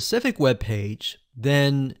specific web page,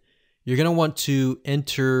 then you're going to want to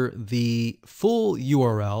enter the full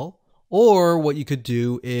URL, or what you could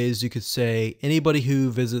do is you could say anybody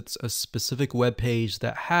who visits a specific web page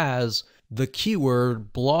that has the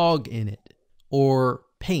keyword blog in it or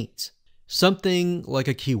paint, something like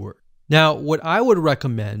a keyword. Now, what I would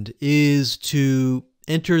recommend is to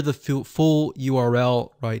enter the full URL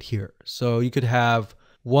right here. So you could have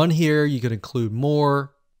one here, you could include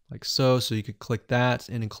more, like so. So you could click that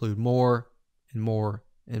and include more and more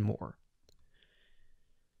and more.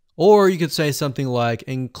 Or you could say something like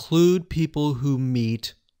include people who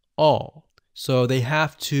meet all. So they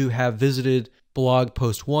have to have visited blog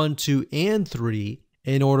post 1, 2, and 3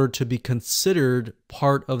 in order to be considered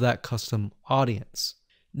part of that custom audience.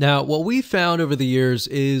 Now, what we found over the years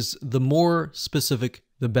is the more specific,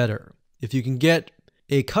 the better. If you can get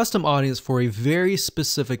a custom audience for a very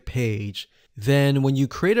specific page, then when you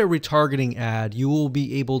create a retargeting ad, you will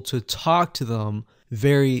be able to talk to them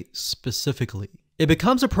very specifically. It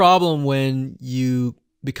becomes a problem when you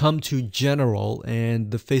become too general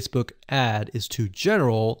and the Facebook ad is too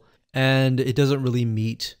general and it doesn't really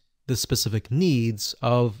meet the specific needs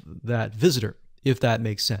of that visitor, if that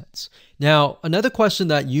makes sense. Now, another question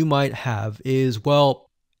that you might have is, well,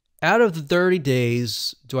 out of the 30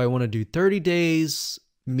 days, do I want to do 30 days,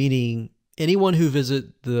 meaning anyone who visits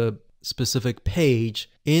the specific page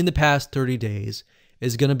in the past 30 days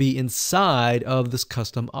is going to be inside of this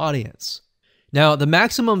custom audience? Now, the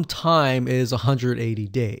maximum time is 180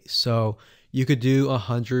 days, so you could do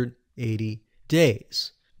 180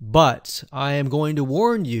 days. But I am going to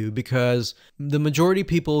warn you because the majority of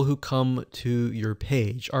people who come to your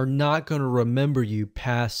page are not going to remember you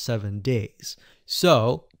past 7 days.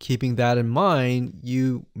 So, keeping that in mind,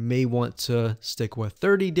 you may want to stick with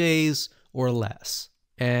 30 days or less.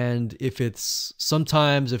 And if you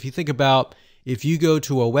think about, if you go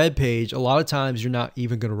to a web page, a lot of times you're not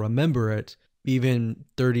even going to remember it even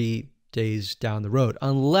 30 days down the road,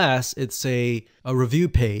 unless it's a review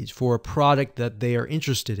page for a product that they are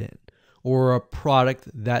interested in or a product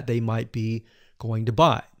that they might be going to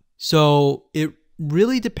buy. So it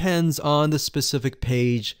really depends on the specific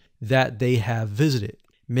page that they have visited.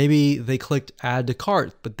 Maybe they clicked add to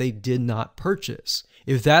cart, but they did not purchase.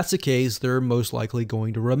 If that's the case, they're most likely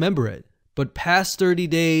going to remember it. But past 30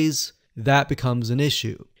 days, that becomes an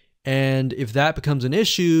issue. And if that becomes an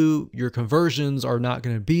issue, your conversions are not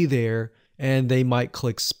going to be there and they might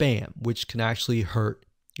click spam, which can actually hurt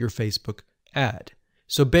your Facebook ad.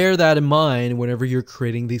 So bear that in mind whenever you're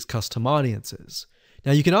creating these custom audiences.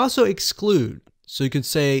 Now you can also exclude. So you could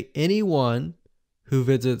say anyone who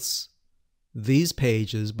visits these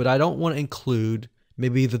pages, but I don't want to include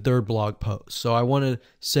maybe the third blog post. So I want to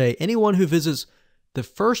say anyone who visits the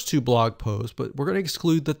first 2 blog posts, but we're going to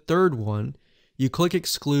exclude the third one. You click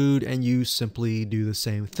exclude and you simply do the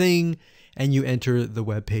same thing and you enter the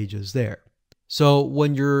web pages there. So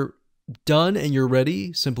when you're done and you're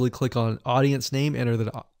ready, simply click on audience name, enter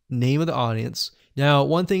the name of the audience. Now,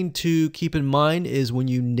 one thing to keep in mind is when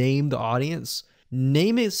you name the audience,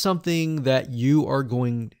 name it something that you are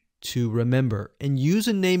going to remember and use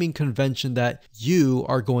a naming convention that you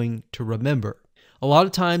are going to remember. A lot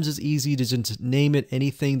of times it's easy to just name it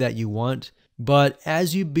anything that you want. But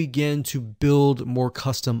as you begin to build more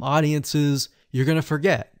custom audiences, you're going to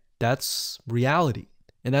forget. That's reality.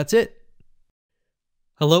 And that's it.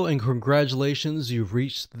 Hello and congratulations. You've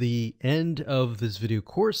reached the end of this video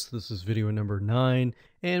course. This is video number 9.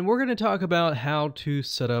 And we're going to talk about how to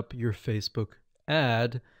set up your Facebook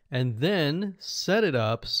ad and then set it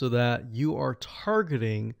up so that you are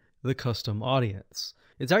targeting the custom audience.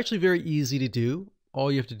 It's actually very easy to do.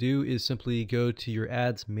 All you have to do is simply go to your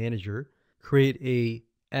ads manager, create a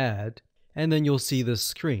ad, and then you'll see this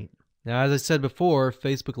screen. Now, as I said before,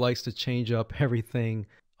 Facebook likes to change up everything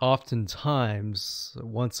oftentimes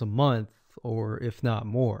once a month, or if not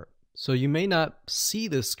more. So you may not see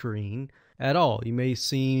this screen at all. You may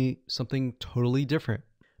see something totally different.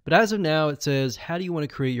 But as of now, it says, how do you want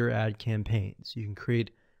to create your ad campaigns? You can create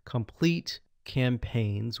complete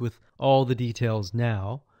campaigns with all the details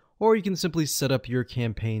now, or you can simply set up your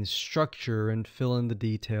campaign structure and fill in the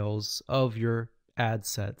details of your ad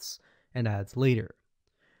sets and ads later.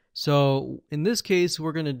 So in this case,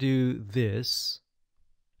 we're going to do this.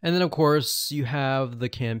 And then of course you have the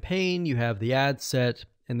campaign, you have the ad set,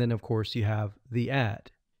 and then of course you have the ad.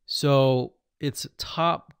 So it's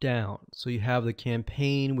top down. So you have the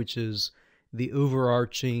campaign, which is the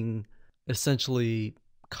overarching essentially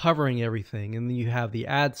covering everything. And then you have the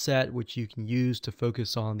ad set, which you can use to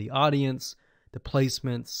focus on the audience, the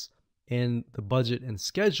placements, and the budget and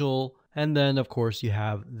schedule. And then, of course, you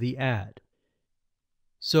have the ad.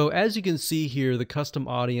 So as you can see here, the custom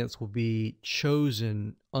audience will be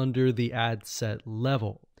chosen under the ad set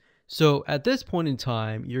level. So at this point in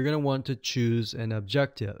time, you're going to want to choose an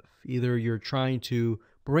objective. Either you're trying to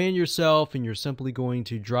brand yourself and you're simply going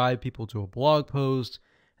to drive people to a blog post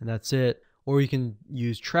and that's it. Or you can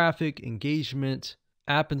use traffic, engagement,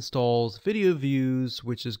 app installs, video views,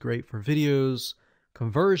 which is great for videos,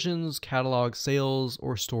 conversions, catalog sales,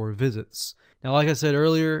 or store visits. Now, like I said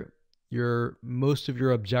earlier, most of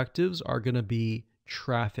your objectives are going to be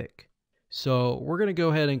traffic. So we're going to go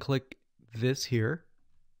ahead and click this here.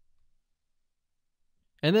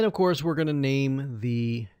 And then, of course, we're going to name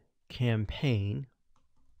the campaign.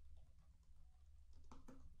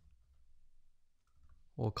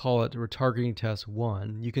 We'll call it retargeting test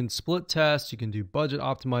 1. You can split test, you can do budget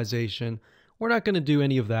optimization. We're not going to do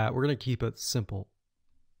any of that. We're going to keep it simple.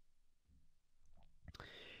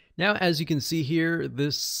 Now, as you can see here,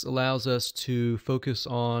 this allows us to focus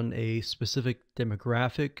on a specific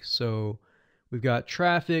demographic. So we've got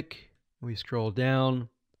traffic. We scroll down.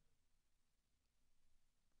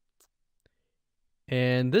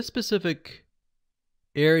 And this specific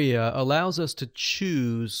area allows us to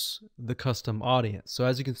choose the custom audience. So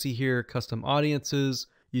as you can see here, custom audiences,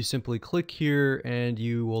 you simply click here and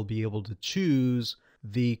you will be able to choose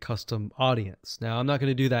the custom audience. Now, I'm not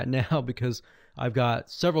going to do that now because I've got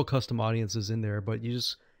several custom audiences in there, but you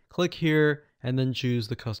just click here and then choose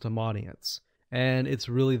the custom audience. And it's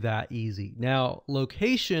really that easy. Now,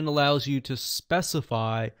 location allows you to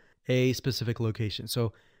specify a specific location.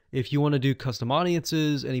 So if you want to do custom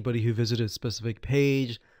audiences, anybody who visited a specific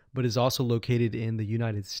page, but is also located in the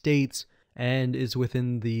United States and is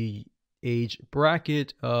within the age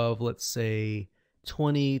bracket of, let's say,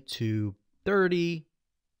 20 to 30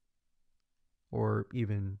 or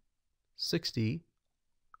even 60,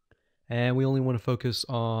 and we only want to focus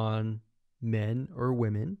on men or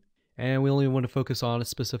women, and we only want to focus on a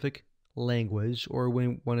specific language, or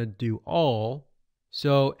we want to do all.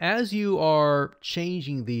 So as you are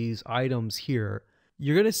changing these items here,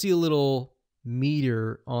 you're going to see a little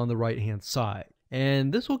meter on the right hand side.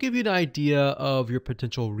 And this will give you an idea of your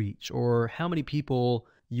potential reach or how many people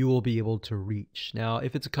you will be able to reach. Now,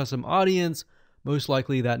 if it's a custom audience, most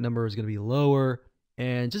likely that number is going to be lower.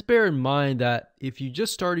 And just bear in mind that if you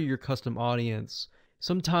just started your custom audience,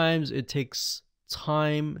 sometimes it takes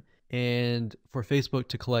time and for Facebook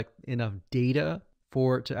to collect enough data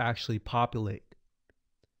for it to actually populate.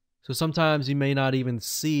 So sometimes you may not even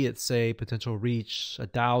see it say potential reach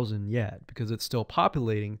 1,000 yet because it's still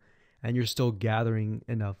populating and you're still gathering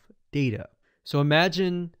enough data. So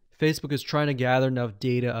imagine Facebook is trying to gather enough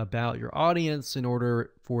data about your audience in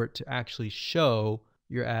order for it to actually show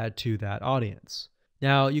your ad to that audience.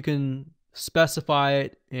 Now you can specify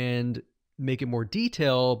it and make it more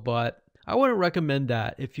detailed, but I wouldn't recommend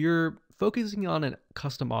that. If you're focusing on a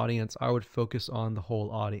custom audience, I would focus on the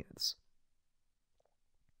whole audience.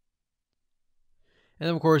 And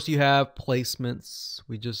then of course you have placements.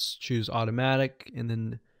 We just choose automatic, and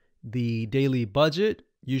then the daily budget,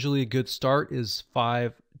 usually a good start is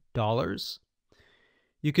 $5.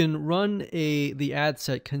 You can run the ad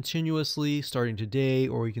set continuously starting today,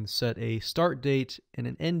 or you can set a start date and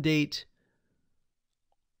an end date.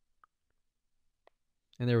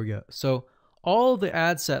 And there we go. So all the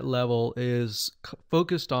ad set level is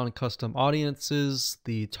focused on custom audiences,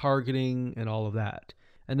 the targeting, and all of that.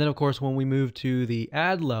 And then of course, when we move to the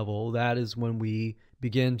ad level, that is when we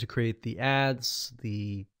begin to create the ads,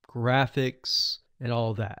 the graphics, and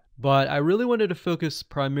all of that. But I really wanted to focus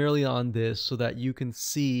primarily on this so that you can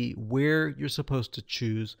see where you're supposed to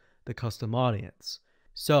choose the custom audience.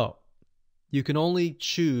 So you can only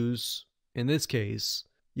choose, in this case,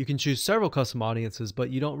 you can choose several custom audiences,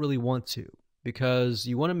 but you don't really want to, because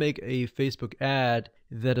you want to make a Facebook ad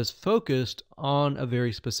that is focused on a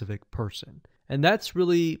very specific person. And that's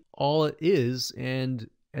really all it is. And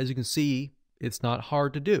as you can see, it's not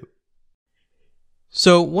hard to do.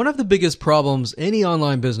 So one of the biggest problems any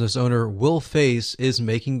online business owner will face is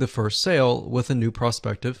making the first sale with a new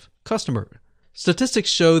prospective customer. Statistics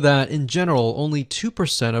show that in general, only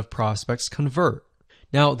 2% of prospects convert.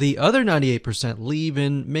 Now, the other 98% leave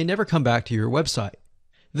and may never come back to your website.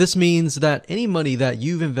 This means that any money that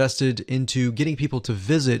you've invested into getting people to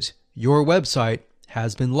visit your website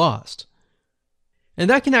has been lost. And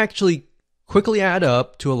that can actually quickly add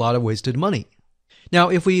up to a lot of wasted money. Now,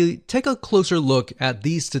 if we take a closer look at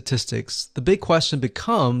these statistics, the big question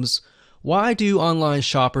becomes, why do online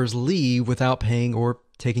shoppers leave without paying or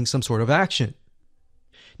taking some sort of action?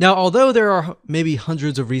 Now, although there are maybe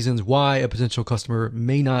hundreds of reasons why a potential customer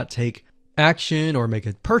may not take action or make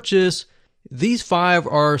a purchase, these 5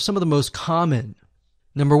 are some of the most common.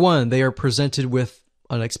 Number 1, they are presented with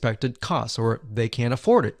unexpected costs or they can't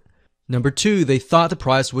afford it. Number 2, they thought the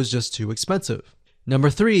price was just too expensive. Number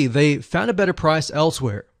 3, they found a better price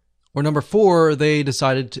elsewhere. Or number 4, they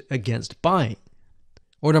decided against buying.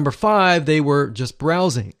 Or number 5, they were just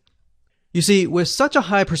browsing. You see, with such a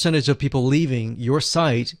high percentage of people leaving your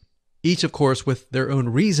site, each of course with their own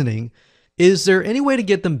reasoning, is there any way to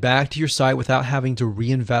get them back to your site without having to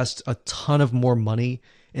reinvest a ton of more money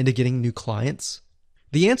into getting new clients?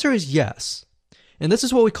 The answer is yes. And this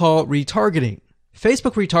is what we call retargeting.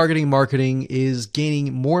 Facebook retargeting marketing is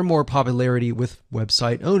gaining more and more popularity with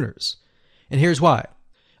website owners. And here's why.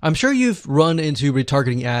 I'm sure you've run into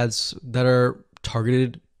retargeting ads that are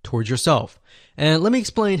targeted towards yourself. And let me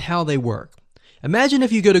explain how they work. Imagine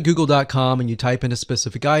if you go to google.com and you type in a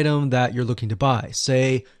specific item that you're looking to buy,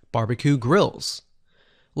 say barbecue grills.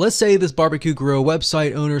 Let's say this barbecue grill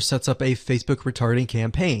website owner sets up a Facebook retargeting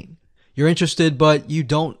campaign. You're interested, but you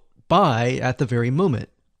don't buy at the very moment.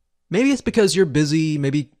 Maybe it's because you're busy,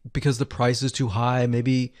 maybe because the price is too high,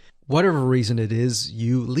 maybe whatever reason it is,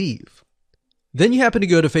 you leave. Then you happen to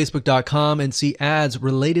go to facebook.com and see ads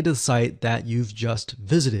related to the site that you've just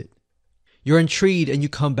visited. You're intrigued and you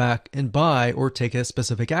come back and buy or take a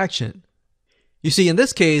specific action. You see, in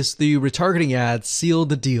this case, the retargeting ads sealed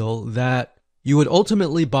the deal that you would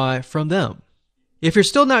ultimately buy from them. If you're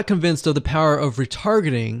still not convinced of the power of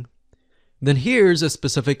retargeting, then here's a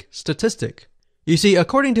specific statistic. You see,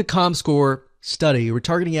 according to ComScore study,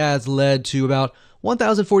 retargeting ads led to about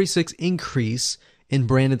 1,046 increase in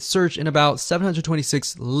branded search and about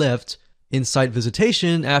 726 lift in site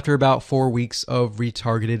visitation after about 4 weeks of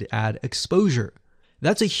retargeted ad exposure.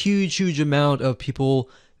 That's a huge amount of people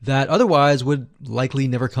that otherwise would likely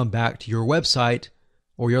never come back to your website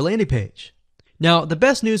or your landing page. Now, the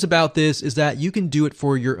best news about this is that you can do it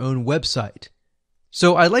for your own website.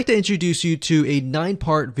 So I'd like to introduce you to a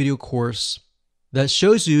 9-part video course that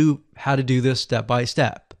shows you how to do this step by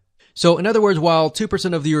step. So in other words, while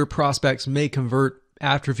 2% of your prospects may convert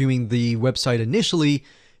after viewing the website initially,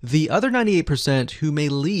 the other 98% who may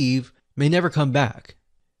leave may never come back.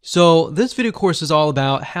 So this video course is all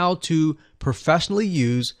about how to professionally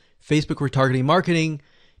use Facebook retargeting marketing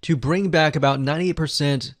to bring back about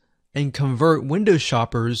 98% and convert window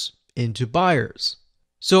shoppers into buyers.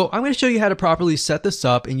 So I'm going to show you how to properly set this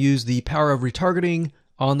up and use the power of retargeting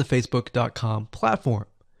on the facebook.com platform.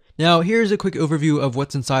 Now, here's a quick overview of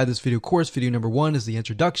what's inside this video course. Video number 1 is the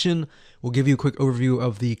introduction. We'll give you a quick overview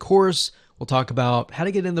of the course. We'll talk about how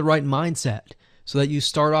to get in the right mindset so that you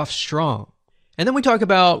start off strong. And then we talk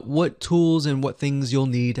about what tools and what things you'll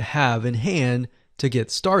need to have in hand to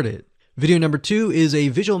get started. Video number 2 is a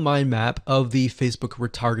visual mind map of the Facebook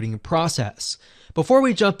retargeting process. Before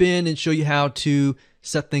we jump in and show you how to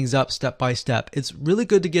set things up step by step, it's really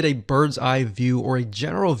good to get a bird's eye view or a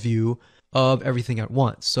general view of everything at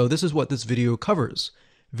once. So this is what this video covers.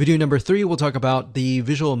 Video number 3 will talk about the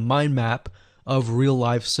visual mind map of real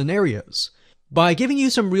life scenarios. By giving you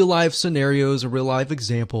some real life scenarios or real life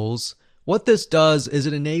examples, what this does is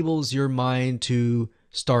it enables your mind to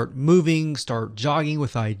start moving, start jogging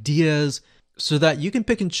with ideas so that you can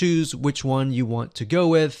pick and choose which one you want to go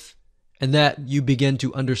with, and that you begin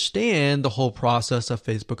to understand the whole process of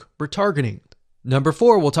Facebook retargeting. Number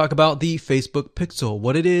 4, we'll talk about the Facebook pixel,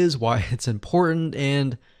 what it is, why it's important,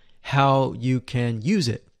 and how you can use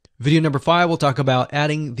it. Video number 5, we'll talk about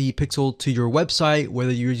adding the pixel to your website,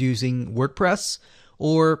 whether you're using WordPress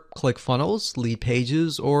or ClickFunnels, Lead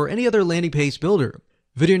Pages, or any other landing page builder.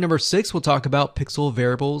 Video number 6, we'll talk about pixel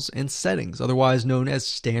variables and settings, otherwise known as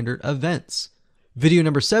standard events. Video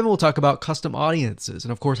number 7, we'll talk about custom audiences,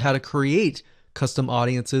 and of course how to create custom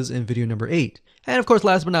audiences in video number 8. And of course,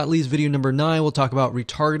 last but not least, video number 9, we'll talk about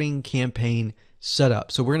retargeting campaign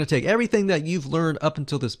setup. So we're going to take everything that you've learned up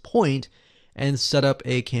until this point and set up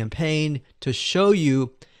a campaign to show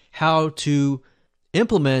you how to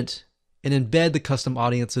implement and embed the custom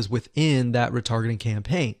audiences within that retargeting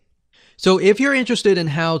campaign. So if you're interested in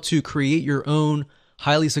how to create your own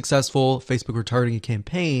highly successful Facebook retargeting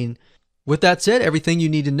campaign, with that said, everything you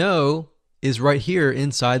need to know is right here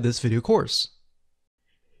inside this video course.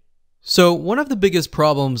 So one of the biggest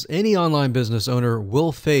problems any online business owner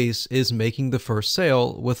will face is making the first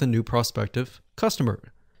sale with a new prospective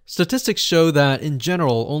customer. Statistics show that in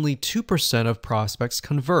general, only 2% of prospects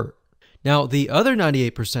convert. Now, the other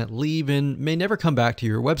 98% leave and may never come back to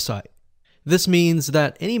your website. This means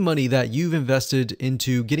that any money that you've invested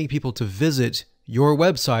into getting people to visit your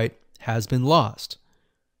website has been lost.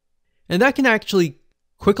 And that can actually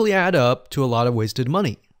quickly add up to a lot of wasted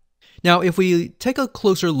money. Now, if we take a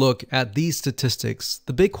closer look at these statistics,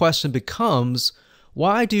 the big question becomes,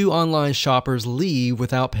 why do online shoppers leave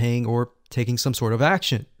without paying or taking some sort of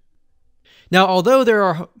action? Now, although there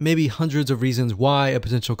are maybe hundreds of reasons why a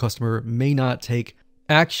potential customer may not take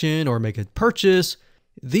action or make a purchase,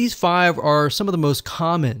 these 5 are some of the most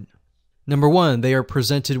common. Number 1, they are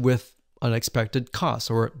presented with unexpected costs,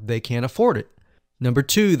 or they can't afford it. Number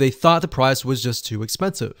 2, they thought the price was just too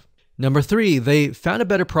expensive. Number 3, they found a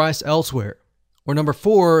better price elsewhere. Or number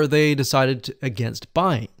 4, they decided against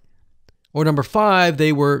buying. Or number 5,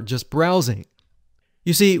 they were just browsing.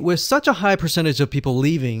 You see, with such a high percentage of people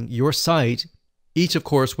leaving your site, each of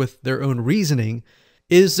course with their own reasoning,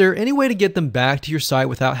 is there any way to get them back to your site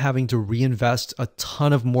without having to reinvest a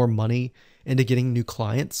ton of more money into getting new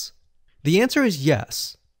clients? The answer is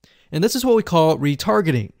yes. And this is what we call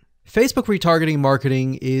retargeting. Facebook retargeting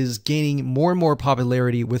marketing is gaining more and more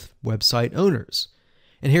popularity with website owners.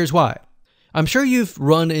 And here's why. I'm sure you've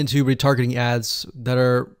run into retargeting ads that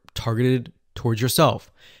are targeted towards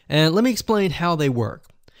yourself. And let me explain how they work.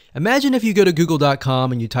 Imagine if you go to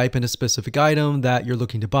google.com and you type in a specific item that you're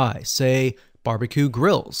looking to buy, say barbecue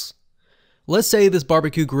grills. Let's say this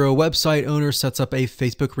barbecue grill website owner sets up a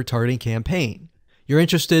Facebook retargeting campaign. You're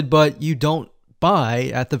interested, but you don't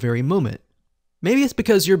buy at the very moment. Maybe it's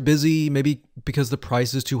because you're busy, maybe because the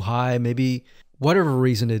price is too high, maybe whatever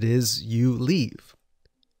reason it is, you leave.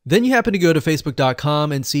 Then you happen to go to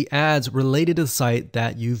facebook.com and see ads related to the site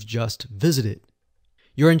that you've just visited.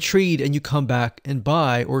 You're intrigued and you come back and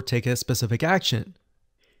buy or take a specific action.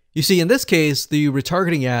 You see, in this case, the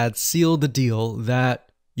retargeting ads sealed the deal that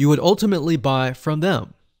you would ultimately buy from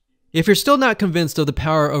them. If you're still not convinced of the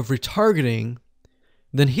power of retargeting,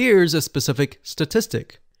 then here's a specific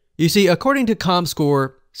statistic. You see, according to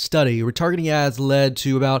ComScore study, retargeting ads led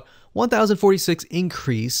to about 1,046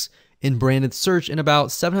 increase in branded search and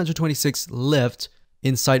about 726 lift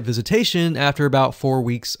in site visitation after about 4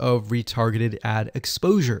 weeks of retargeted ad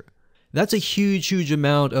exposure. That's a huge, huge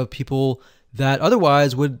amount of people that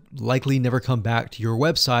otherwise would likely never come back to your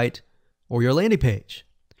website or your landing page.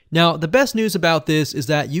 Now, the best news about this is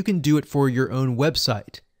that you can do it for your own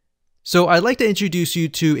website. So I'd like to introduce you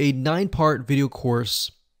to a 9-part video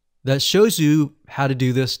course that shows you how to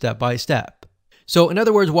do this step by step. So in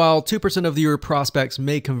other words, while 2% of your prospects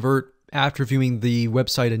may convert after viewing the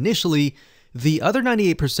website initially, the other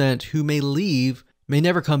 98% who may leave may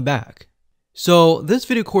never come back. So this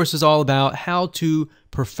video course is all about how to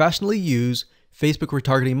professionally use Facebook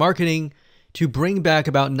retargeting marketing to bring back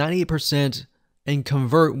about 98% and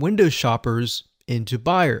convert window shoppers into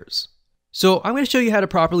buyers. So I'm going to show you how to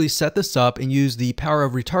properly set this up and use the power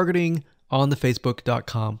of retargeting on the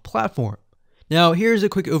facebook.com platform. Now, here's a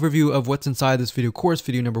quick overview of what's inside this video course.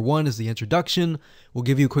 Video number 1 is the introduction. We'll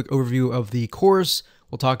give you a quick overview of the course.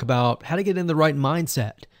 We'll talk about how to get in the right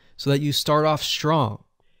mindset so that you start off strong.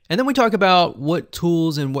 And then we talk about what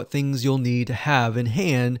tools and what things you'll need to have in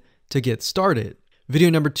hand to get started. Video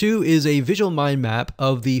number 2 is a visual mind map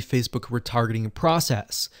of the Facebook retargeting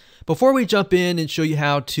process. Before we jump in and show you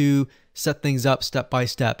how to set things up step by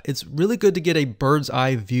step, it's really good to get a bird's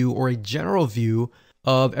eye view or a general view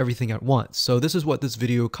of everything at once. So this is what this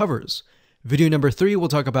video covers. Video number 3 will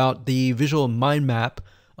talk about the visual mind map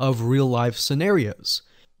of real life scenarios.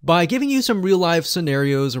 By giving you some real life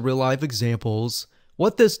scenarios or real life examples,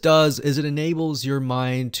 what this does is it enables your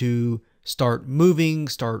mind to start moving,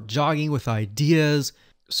 start jogging with ideas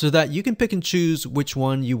so that you can pick and choose which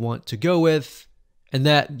one you want to go with, and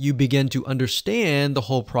that you begin to understand the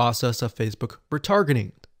whole process of Facebook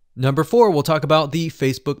retargeting. Number 4, we'll talk about the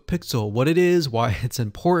Facebook pixel, what it is, why it's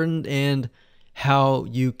important, and how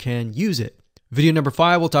you can use it. Video number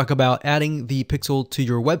 5, we'll talk about adding the pixel to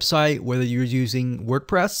your website, whether you're using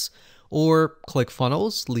WordPress or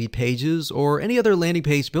ClickFunnels, Lead Pages, or any other landing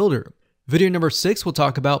page builder. Video number 6, we'll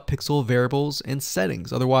talk about pixel variables and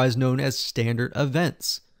settings, otherwise known as standard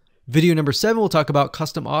events. Video number 7, we'll talk about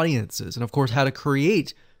custom audiences, and of course, how to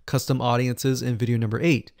create custom audiences in video number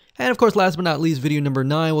 8. And of course, last but not least, video number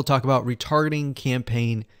 9, we'll talk about retargeting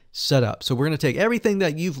campaign setup. So we're going to take everything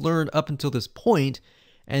that you've learned up until this point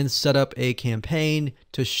and set up a campaign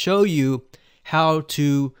to show you how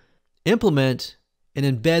to implement and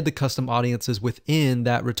embed the custom audiences within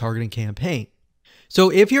that retargeting campaign. So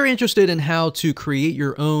if you're interested in how to create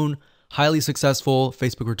your own highly successful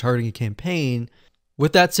Facebook retargeting campaign,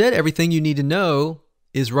 with that said, everything you need to know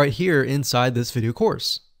is right here inside this video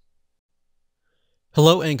course.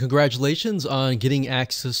 Hello and congratulations on getting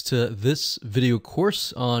access to this video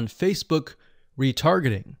course on Facebook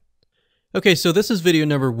retargeting. Okay, so this is video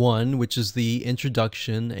number 1, which is the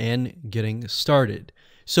introduction and getting started.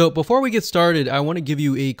 So before we get started, I want to give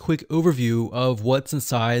you a quick overview of what's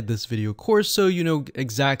inside this video course so you know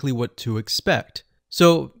exactly what to expect.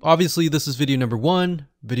 So obviously this is video number 1.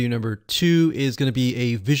 Video number 2 is going to be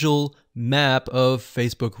a visual map of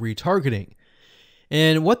Facebook retargeting.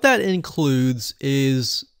 And what that includes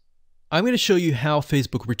is I'm going to show you how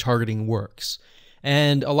Facebook retargeting works.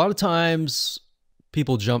 And a lot of times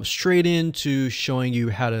people jump straight into showing you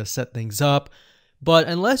how to set things up. But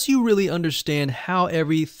unless you really understand how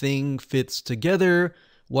everything fits together,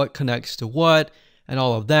 what connects to what, and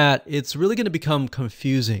all of that, it's really going to become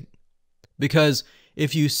confusing. Because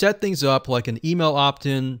if you set things up like an email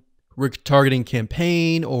opt-in retargeting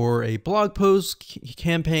campaign or a blog post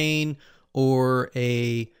campaign, or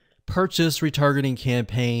a purchase retargeting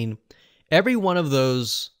campaign, every one of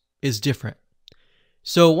those is different.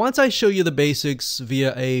 So once I show you the basics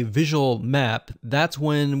via a visual map, that's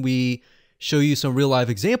when we show you some real life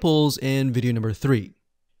examples in video number 3.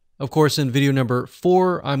 Of course, in video number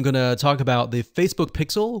 4, I'm going to talk about the Facebook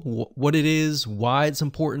pixel, what it is, why it's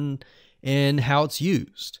important, and how it's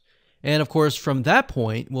used. And of course, from that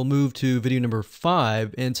point, we'll move to video number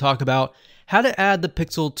 5 and talk about how to add the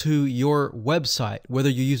pixel to your website, whether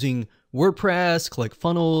you're using WordPress,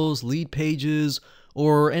 ClickFunnels, Lead Pages,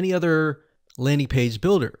 or any other landing page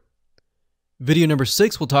builder. Video number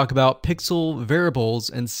 6 will talk about pixel variables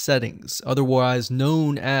and settings, otherwise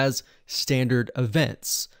known as standard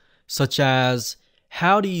events, such as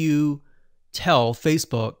how do you tell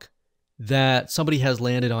Facebook that somebody has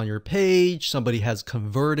landed on your page, somebody has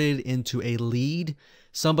converted into a lead,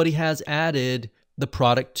 somebody has added the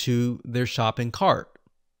product to their shopping cart.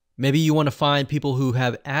 Maybe you want to find people who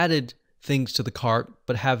have added things to the cart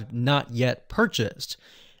but have not yet purchased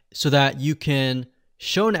so that you can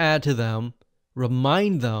show an ad to them,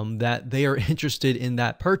 remind them that they are interested in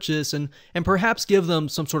that purchase, and perhaps give them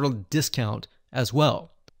some sort of discount as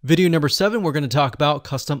well. Video number 7, we're going to talk about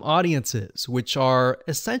custom audiences, which are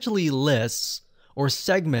essentially lists or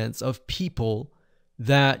segments of people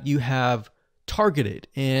that you have targeted.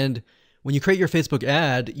 And when you create your Facebook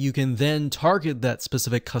ad, you can then target that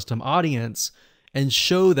specific custom audience and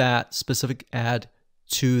show that specific ad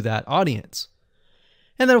to that audience.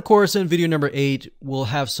 And then of course, in video number 8, we'll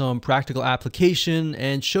have some practical application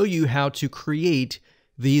and show you how to create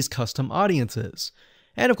these custom audiences.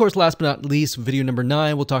 And of course, last but not least, video number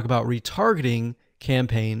 9, we'll talk about retargeting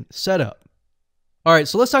campaign setup. All right,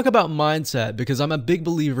 so let's talk about mindset, because I'm a big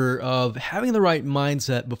believer of having the right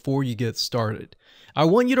mindset before you get started. I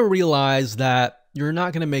want you to realize that you're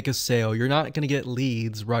not going to make a sale. You're not going to get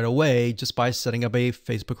leads right away just by setting up a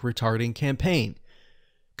Facebook retargeting campaign.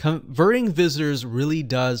 Converting visitors really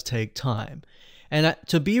does take time. And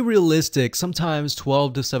to be realistic, sometimes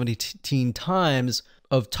 12 to 17 times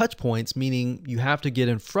of touch points, meaning you have to get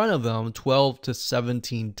in front of them 12 to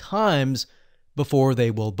 17 times before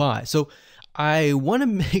they will buy. So I want to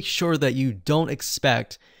make sure that you don't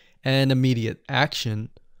expect an immediate action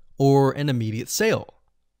or an immediate sale.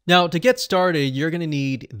 Now, to get started, you're going to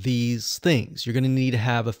need these things. You're going to need to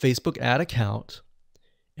have a Facebook ad account.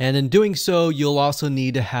 And in doing so, you'll also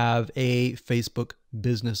need to have a Facebook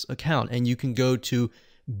business account. And you can go to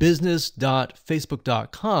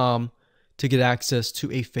business.facebook.com to get access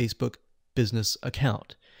to a Facebook business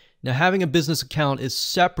account. Now, having a business account is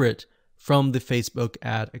separate from the Facebook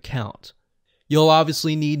ad account. You'll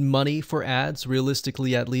obviously need money for ads,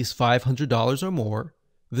 realistically at least $500 or more.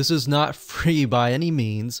 This is not free by any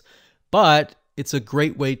means, but it's a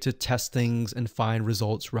great way to test things and find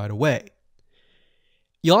results right away.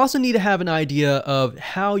 You'll also need to have an idea of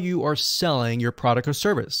how you are selling your product or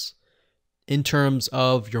service in terms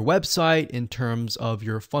of your website, in terms of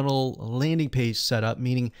your funnel landing page setup,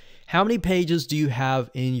 meaning how many pages do you have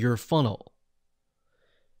in your funnel?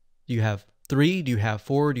 Do you have 3? Do you have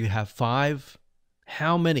 4? Do you have 5?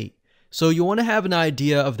 How many? So you want to have an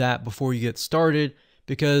idea of that before you get started,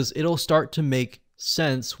 because it'll start to make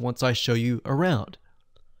sense once I show you around.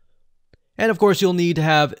 And of course, you'll need to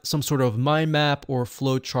have some sort of mind map or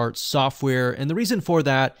flowchart software. And the reason for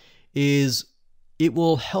that is it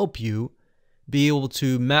will help you be able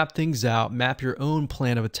to map things out, map your own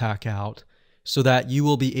plan of attack out, so that you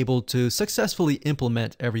will be able to successfully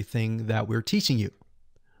implement everything that we're teaching you.